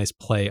really nice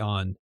play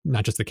on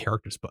not just the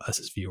characters, but us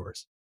as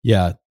viewers.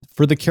 Yeah.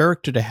 For the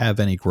character to have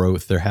any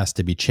growth, there has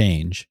to be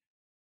change.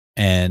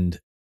 And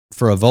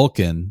for a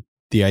Vulcan,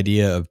 the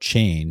idea of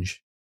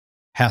change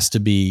has to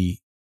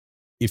be,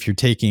 if you're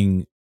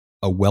taking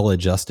a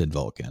well-adjusted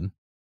Vulcan,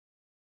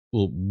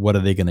 well, what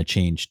are they going to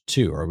change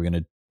to? Are we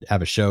going to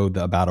have a show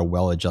about a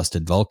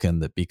well-adjusted Vulcan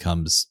that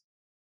becomes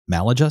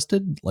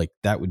maladjusted? Like,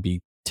 that would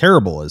be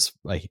terrible as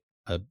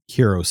a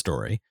hero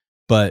story.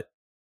 But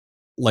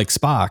like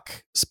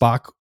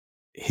Spock,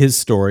 his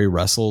story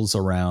wrestles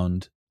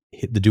around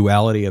the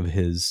duality of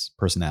his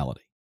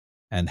personality.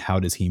 And how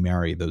does he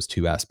marry those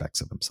two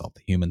aspects of himself,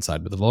 the human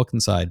side with the Vulcan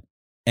side?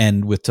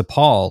 And with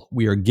T'Pol,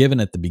 we are given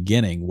at the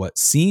beginning what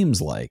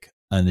seems like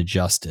an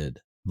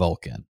adjusted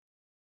Vulcan.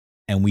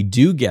 And we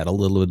do get a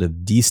little bit of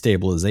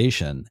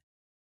destabilization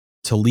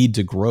to lead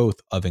to growth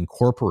of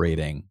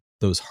incorporating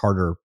those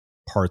harder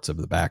parts of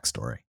the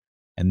backstory.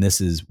 And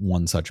this is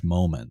one such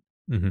moment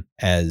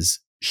as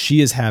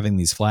she is having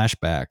these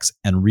flashbacks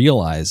and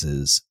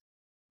realizes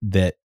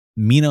that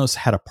Minos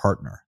had a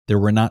partner. There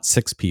were not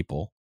 6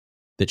 people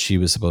that she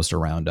was supposed to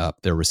round up.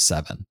 There were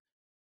 7.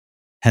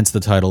 Hence the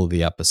title of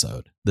the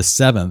episode. The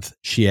 7th,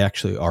 she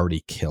actually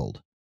already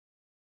killed.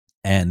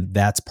 And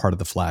that's part of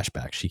the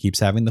flashback. She keeps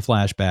having the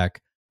flashback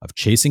of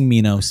chasing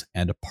Minos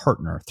and a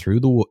partner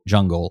through the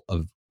jungle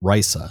of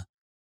Risa.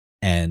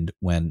 And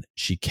when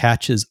she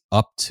catches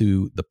up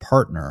to the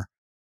partner,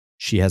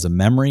 she has a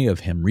memory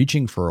of him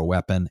reaching for a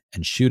weapon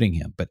and shooting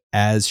him. But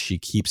as she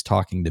keeps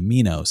talking to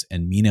Minos,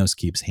 and Minos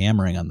keeps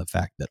hammering on the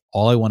fact that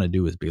all I want to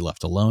do is be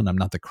left alone. I'm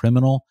not the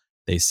criminal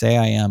they say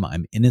I am.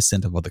 I'm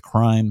innocent of other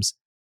crimes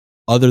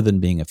other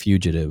than being a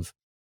fugitive.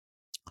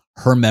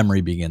 Her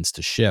memory begins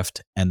to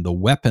shift, and the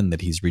weapon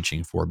that he's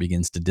reaching for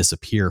begins to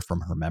disappear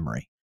from her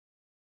memory.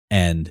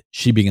 And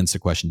she begins to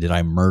question, did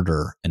I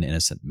murder an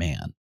innocent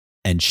man?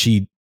 And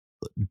she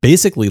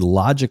basically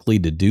logically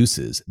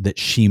deduces that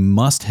she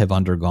must have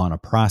undergone a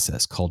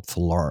process called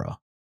Philara,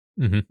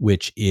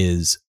 which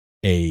is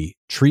a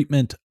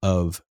treatment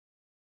of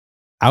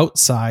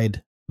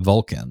outside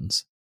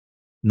Vulcans,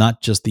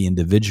 not just the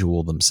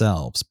individual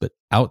themselves, but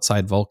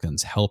outside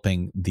Vulcans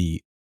helping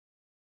the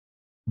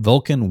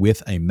Vulcan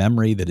with a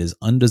memory that is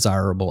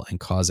undesirable and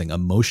causing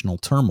emotional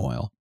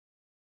turmoil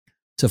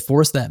to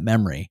force that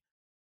memory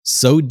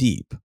so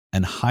deep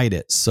and hide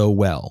it so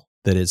well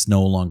that it's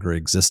no longer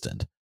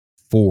existent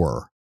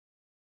for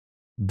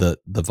the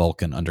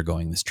Vulcan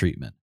undergoing this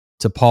treatment.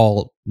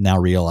 T'Pol now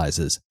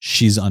realizes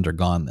she's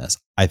undergone this.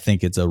 I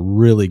think it's a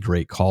really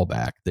great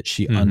callback that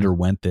she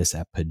underwent this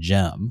at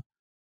P'Jem,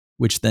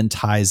 which then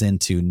ties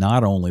into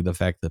not only the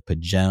fact that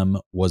P'Jem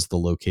was the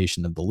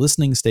location of the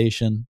listening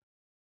station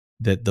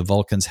that the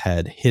Vulcans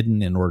had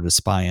hidden in order to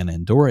spy on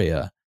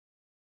Andoria,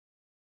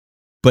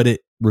 but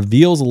it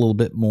reveals a little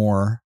bit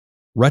more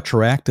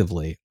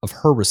retroactively of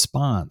her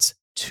response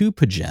to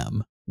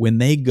P'Jem when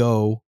they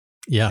go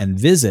and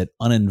visit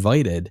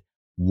uninvited.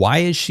 Why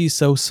is she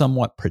so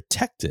somewhat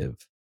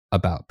protective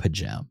about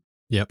P'Jem?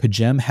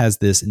 P'Jem has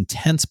this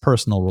intense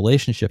personal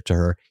relationship to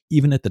her,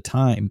 even if at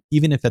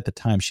the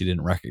time she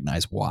didn't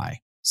recognize why.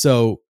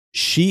 So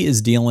she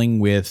is dealing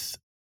with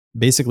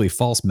basically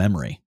false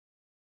memory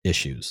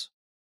issues.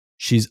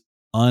 She's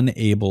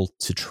unable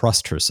to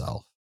trust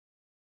herself,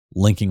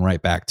 linking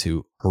right back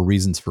to her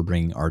reasons for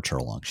bringing Archer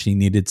along. She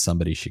needed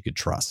somebody she could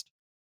trust.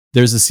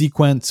 There's a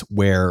sequence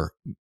where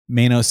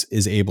Manos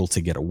is able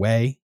to get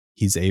away.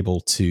 He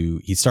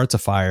starts a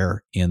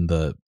fire in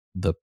the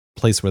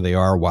place where they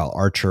are while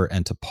Archer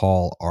and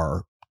T'Pol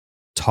are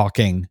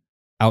talking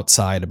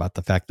outside about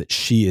the fact that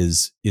she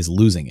is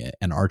losing it,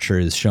 and Archer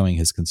is showing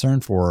his concern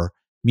for her.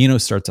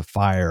 Minos starts a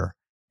fire,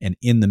 and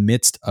in the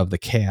midst of the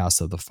chaos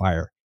of the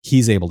fire,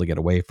 he's able to get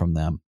away from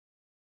them.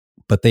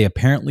 But they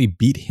apparently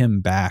beat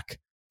him back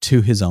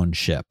to his own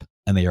ship,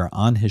 and they are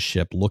on his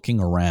ship looking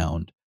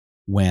around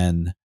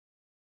when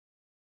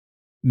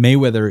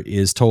Mayweather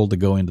is told to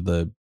go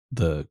into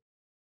the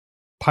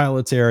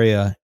pilot's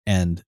area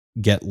and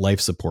get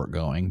life support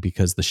going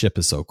because the ship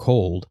is so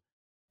cold.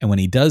 And when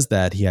he does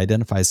that, he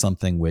identifies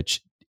something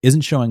which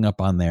isn't showing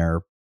up on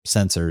their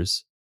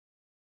sensors,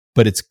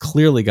 but it's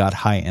clearly got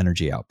high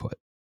energy output.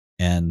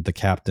 And the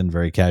captain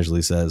very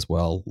casually says,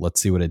 well, let's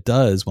see what it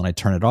does when I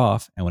turn it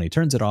off. And when he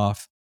turns it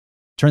off,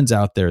 turns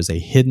out there's a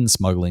hidden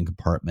smuggling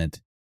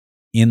compartment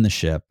in the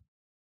ship.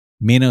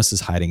 Minos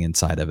is hiding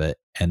inside of it.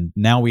 And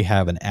now we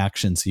have an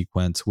action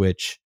sequence,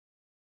 which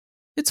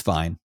it's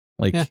fine.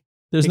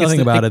 There's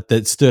nothing about it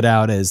that stood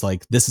out as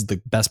like, this is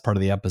the best part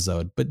of the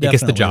episode, but definitely it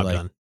gets the job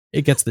done.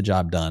 It gets the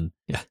job done.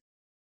 Yeah.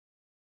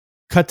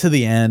 Cut to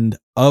the end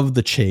of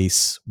the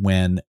chase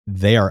when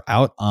they are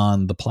out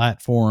on the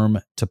platform.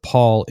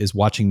 T'Pol is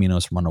watching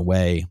Minos run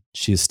away.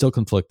 She is still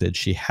conflicted.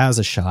 She has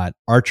a shot.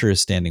 Archer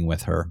is standing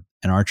with her,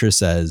 and Archer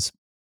says,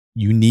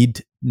 you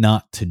need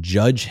not to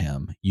judge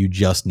him. You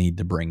just need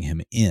to bring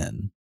him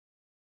in.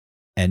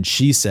 And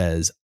she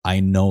says, I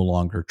no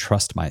longer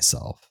trust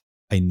myself.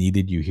 I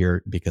needed you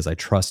here because I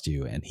trust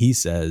you. And he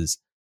says,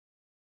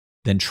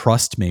 then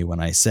trust me when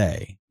I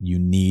say you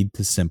need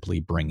to simply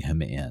bring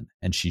him in.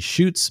 And she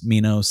shoots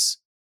Minos,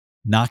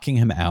 knocking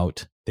him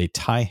out. They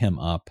tie him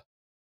up.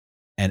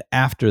 And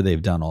after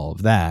they've done all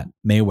of that,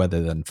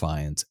 Mayweather then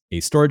finds a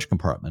storage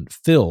compartment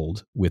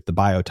filled with the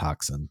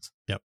biotoxins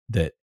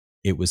that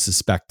it was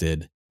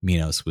suspected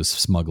Minos was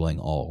smuggling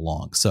all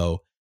along.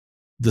 So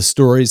the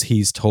stories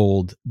he's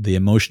told, the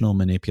emotional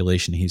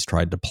manipulation he's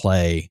tried to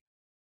play,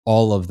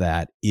 all of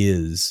that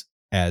is,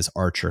 as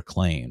Archer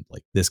claimed,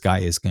 like this guy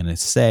is going to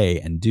say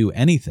and do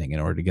anything in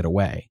order to get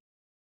away.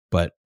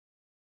 But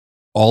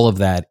all of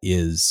that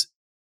is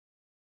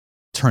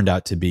turned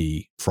out to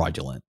be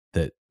fraudulent,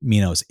 that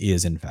Minos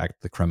is in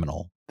fact the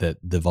criminal that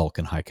the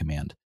Vulcan High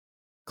Command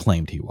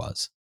claimed he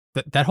was.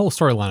 That whole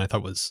storyline I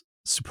thought was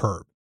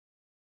superb.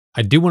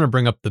 I do want to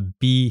bring up the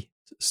B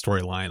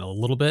storyline a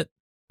little bit.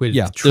 With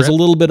Trip. There's a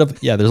little bit of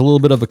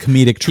a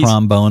comedic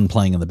trombone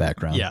playing in the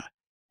background. Yeah.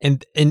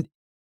 And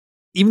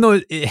even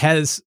though it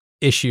has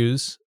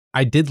issues,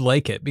 I did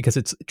like it because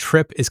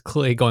Trip is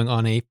clearly going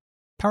on a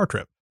power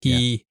trip.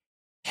 He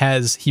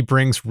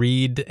brings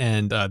Reed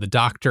and the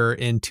doctor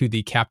into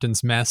the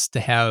captain's mess to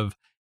have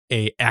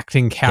a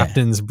acting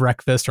captain's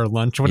breakfast or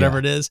lunch or whatever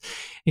it is,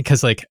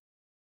 because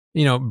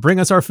bring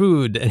us our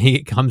food. And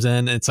he comes in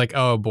and it's like,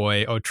 oh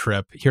boy, oh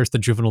Trip, here's the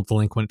juvenile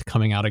delinquent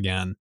coming out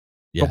again.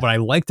 Yeah. But what I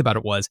liked about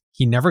it was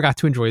he never got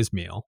to enjoy his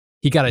meal.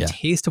 He got a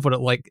taste of what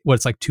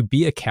it's like to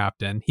be a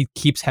captain. He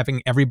keeps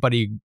having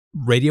everybody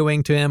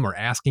radioing to him or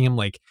asking him,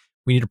 like,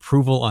 we need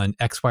approval on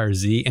X, Y, or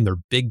Z, and they're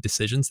big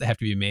decisions that have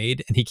to be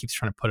made, and he keeps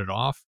trying to put it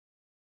off.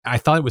 I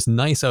thought it was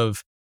nice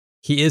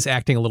he is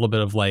acting a little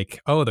bit of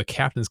like, oh, the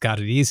captain's got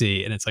it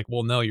easy, and it's like,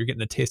 well, no, you're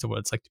getting a taste of what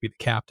it's like to be the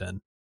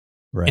captain.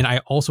 Right. And I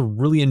also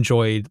really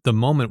enjoyed the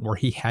moment where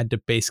he had to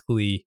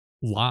basically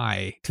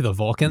lie to the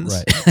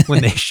Vulcans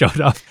when they showed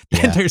up.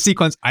 The entire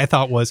sequence I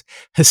thought was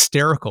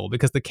hysterical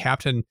because the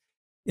captain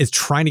is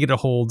trying to get a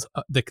hold,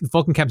 the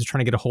Vulcan captain is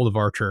trying to get a hold of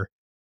Archer,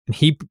 and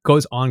he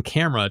goes on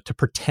camera to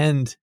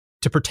pretend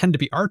to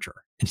be Archer.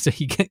 And so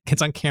he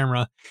gets on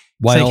camera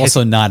while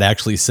also not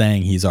actually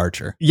saying he's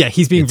Archer. Yeah,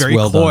 he's being very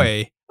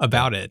coy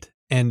about it.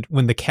 And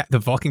when the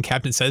Vulcan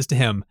captain says to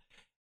him,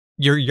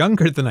 "You're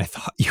younger than I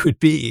thought you would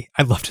be,"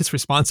 I loved his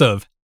response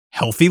of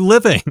healthy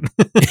living.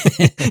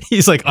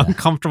 He's like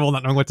uncomfortable,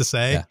 not knowing what to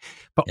say. Yeah.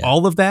 But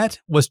all of that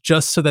was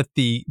just so that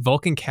the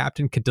Vulcan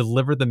captain could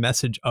deliver the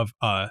message of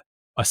a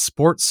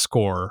sports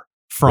score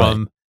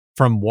from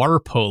water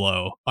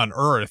polo on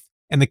Earth.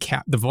 And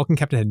the Vulcan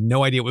captain had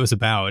no idea what it was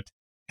about.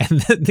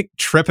 And then the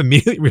Trip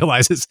immediately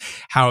realizes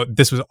how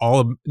this was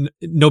all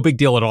no big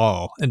deal at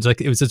all. And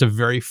it was just a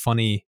very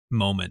funny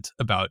moment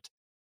about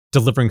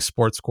delivering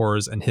sports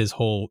scores and his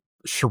whole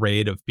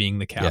charade of being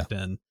the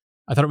captain.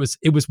 I thought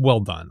it was well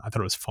done. I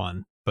thought it was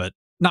fun, but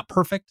not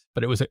perfect,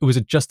 but it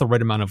was just the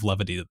right amount of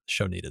levity that the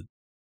show needed.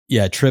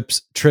 Yeah,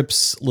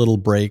 Trip's little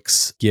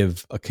breaks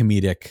give a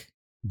comedic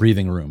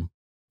breathing room.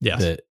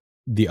 Yes.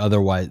 The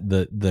otherwise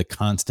the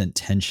constant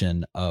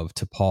tension of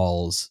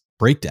T'Pol's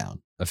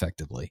breakdown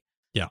effectively.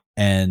 Yeah.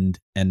 And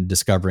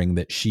discovering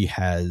that she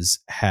has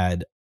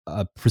had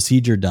a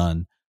procedure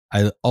done.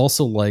 I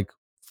also like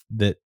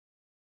that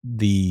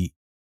the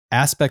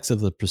aspects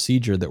of the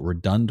procedure that were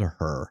done to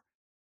her,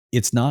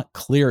 it's not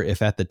clear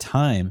if at the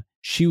time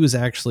she was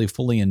actually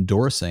fully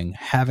endorsing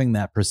having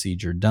that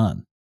procedure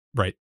done.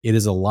 Right. It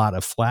is a lot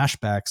of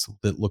flashbacks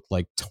that look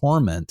like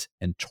torment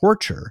and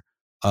torture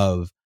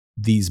of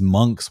these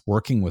monks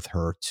working with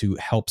her to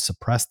help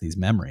suppress these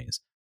memories.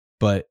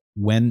 But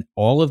when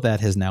all of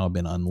that has now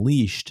been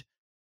unleashed,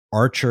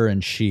 Archer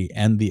and she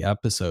end the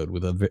episode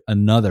with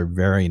another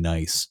very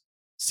nice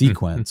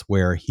sequence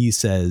where he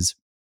says,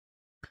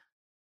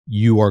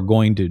 "You are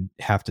going to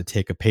have to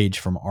take a page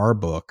from our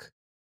book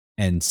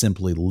and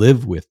simply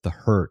live with the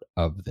hurt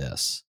of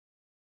this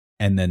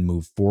and then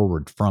move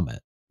forward from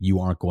it. You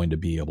aren't going to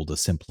be able to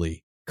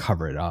simply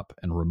cover it up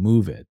and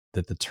remove it,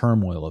 that the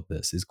turmoil of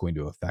this is going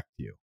to affect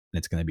you and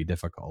it's going to be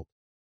difficult."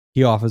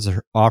 He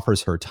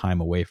offers her time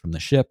away from the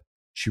ship.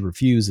 She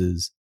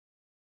refuses.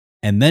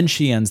 And then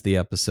she ends the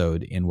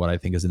episode in what I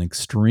think is an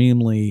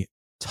extremely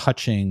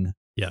touching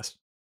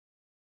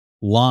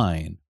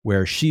line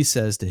where she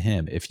says to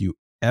him, "If you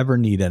ever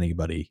need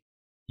anybody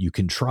you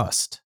can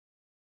trust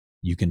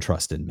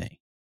in me."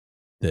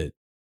 That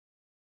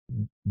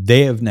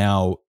they have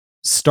now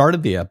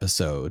started the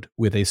episode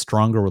with a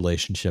stronger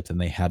relationship than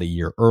they had a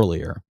year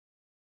earlier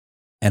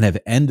and have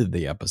ended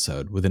the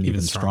episode with an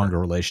even stronger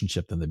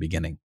relationship than the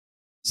beginning.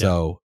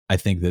 So I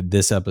think that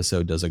this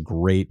episode does a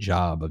great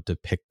job of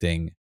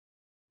depicting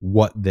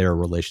what their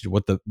relationship,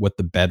 what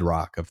the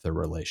bedrock of their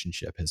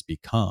relationship has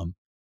become.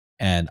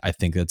 And I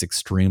think that's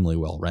extremely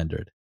well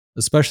rendered,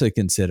 especially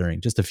considering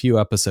just a few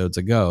episodes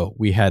ago,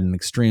 we had an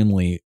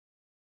extremely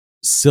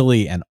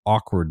silly and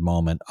awkward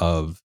moment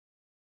of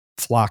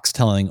Phlox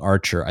telling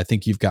Archer, "I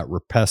think you've got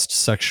repressed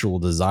sexual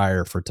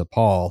desire for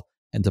T'Pol,"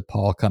 and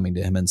T'Pol coming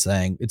to him and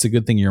saying, "It's a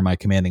good thing you're my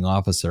commanding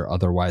officer.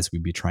 Otherwise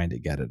we'd be trying to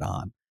get it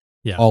on."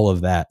 Yeah. All of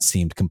that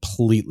seemed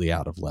completely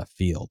out of left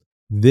field.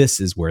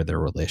 This is where their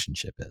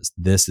relationship is.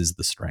 This is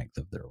the strength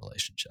of their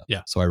relationship.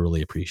 Yeah. So I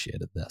really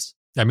appreciated this.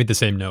 I made the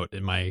same note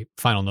in my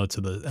final notes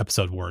of the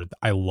episode where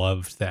I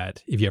loved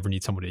that if you ever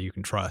need somebody you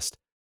can trust.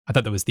 I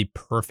thought that was the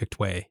perfect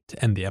way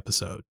to end the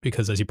episode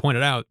because, as you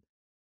pointed out,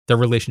 their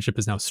relationship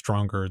is now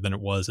stronger than it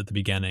was at the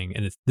beginning.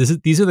 And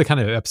these are the kind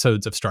of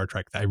episodes of Star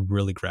Trek that I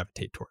really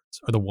gravitate towards,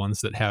 are the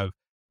ones that have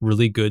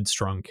really good,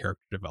 strong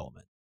character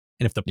development.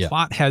 And if the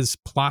plot has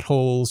plot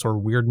holes or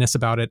weirdness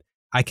about it,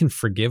 I can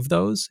forgive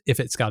those if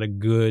it's got a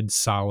good,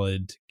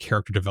 solid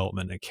character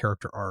development, a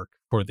character arc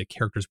for the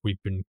characters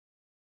we've been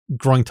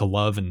growing to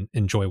love and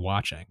enjoy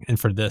watching. And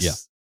for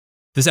this,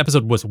 this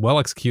episode was well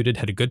executed,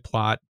 had a good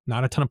plot,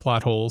 not a ton of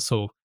plot holes.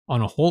 So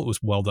on a whole, it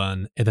was well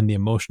done. And then the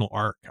emotional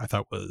arc I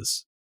thought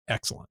was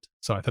excellent.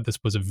 So I thought this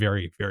was a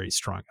very, very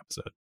strong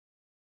episode.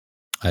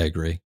 I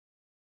agree.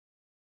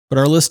 But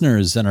our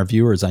listeners and our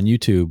viewers on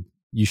YouTube,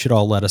 you should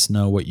all let us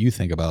know what you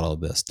think about all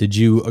of this. Did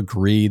you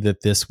agree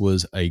that this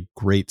was a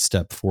great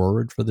step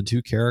forward for the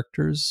two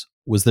characters?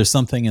 Was there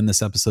something in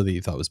this episode that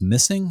you thought was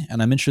missing?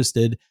 And I'm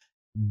interested,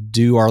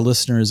 do our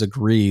listeners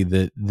agree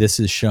that this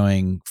is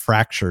showing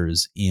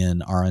fractures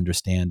in our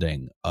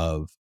understanding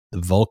of the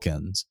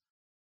Vulcans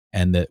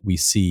and that we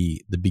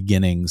see the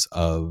beginnings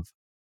of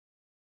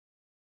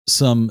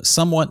some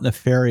somewhat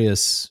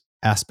nefarious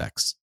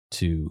aspects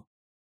to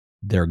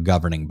their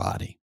governing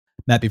body?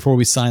 Matt, before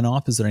we sign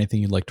off, is there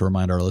anything you'd like to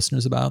remind our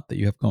listeners about that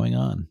you have going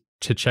on?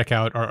 To check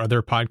out our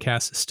other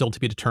podcasts, Still to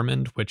Be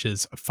Determined, which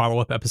is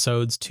follow-up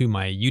episodes to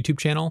my YouTube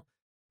channel,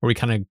 where we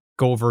kind of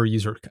go over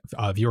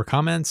viewer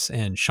comments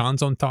and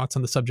Sean's own thoughts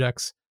on the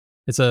subjects.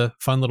 It's a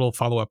fun little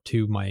follow-up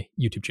to my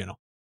YouTube channel.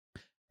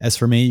 As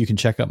for me, you can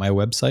check out my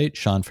website,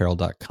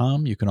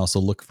 seanfarrell.com. You can also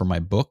look for my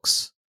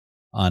books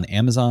on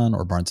Amazon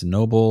or Barnes &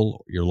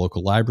 Noble, your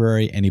local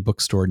library, any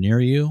bookstore near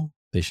you.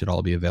 They should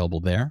all be available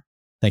there.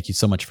 Thank you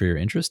so much for your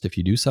interest if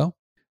you do so.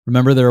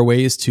 Remember, there are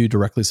ways to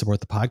directly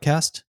support the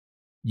podcast.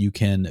 You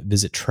can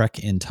visit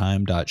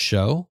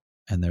trekintime.show,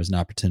 and there's an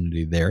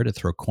opportunity there to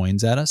throw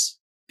coins at us.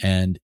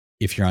 And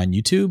if you're on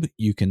YouTube,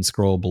 you can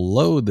scroll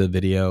below the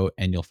video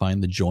and you'll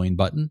find the join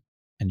button,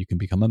 and you can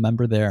become a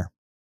member there.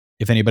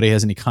 If anybody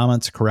has any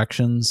comments,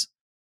 corrections,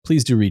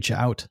 please do reach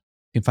out.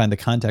 You can find the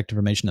contact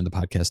information in the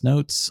podcast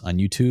notes. On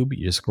YouTube,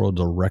 you just scroll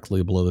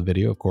directly below the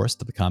video, of course,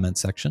 to the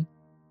comments section.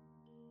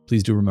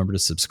 Please do remember to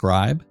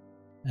subscribe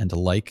and to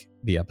like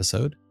the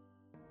episode.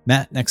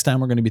 Matt, next time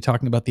we're going to be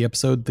talking about the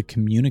episode The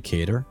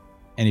Communicator.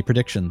 Any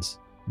predictions?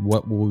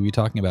 What will we be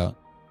talking about?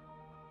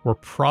 We're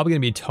probably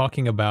going to be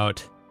talking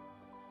about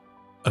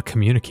a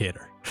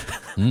communicator.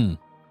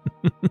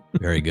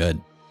 Very good.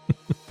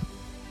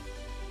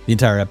 The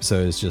entire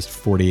episode is just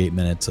 48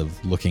 minutes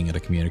of looking at a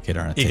communicator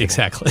on a table.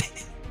 Exactly.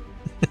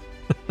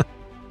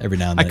 Every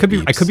now and then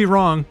I could be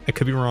wrong,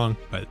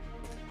 but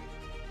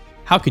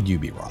how could you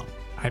be wrong?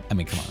 I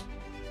mean, come on.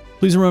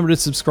 Please remember to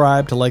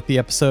subscribe, to like the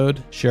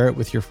episode, share it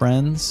with your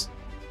friends.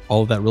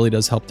 All of that really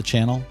does help the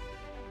channel.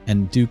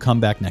 And do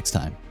come back next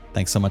time.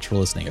 Thanks so much for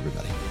listening,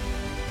 everybody.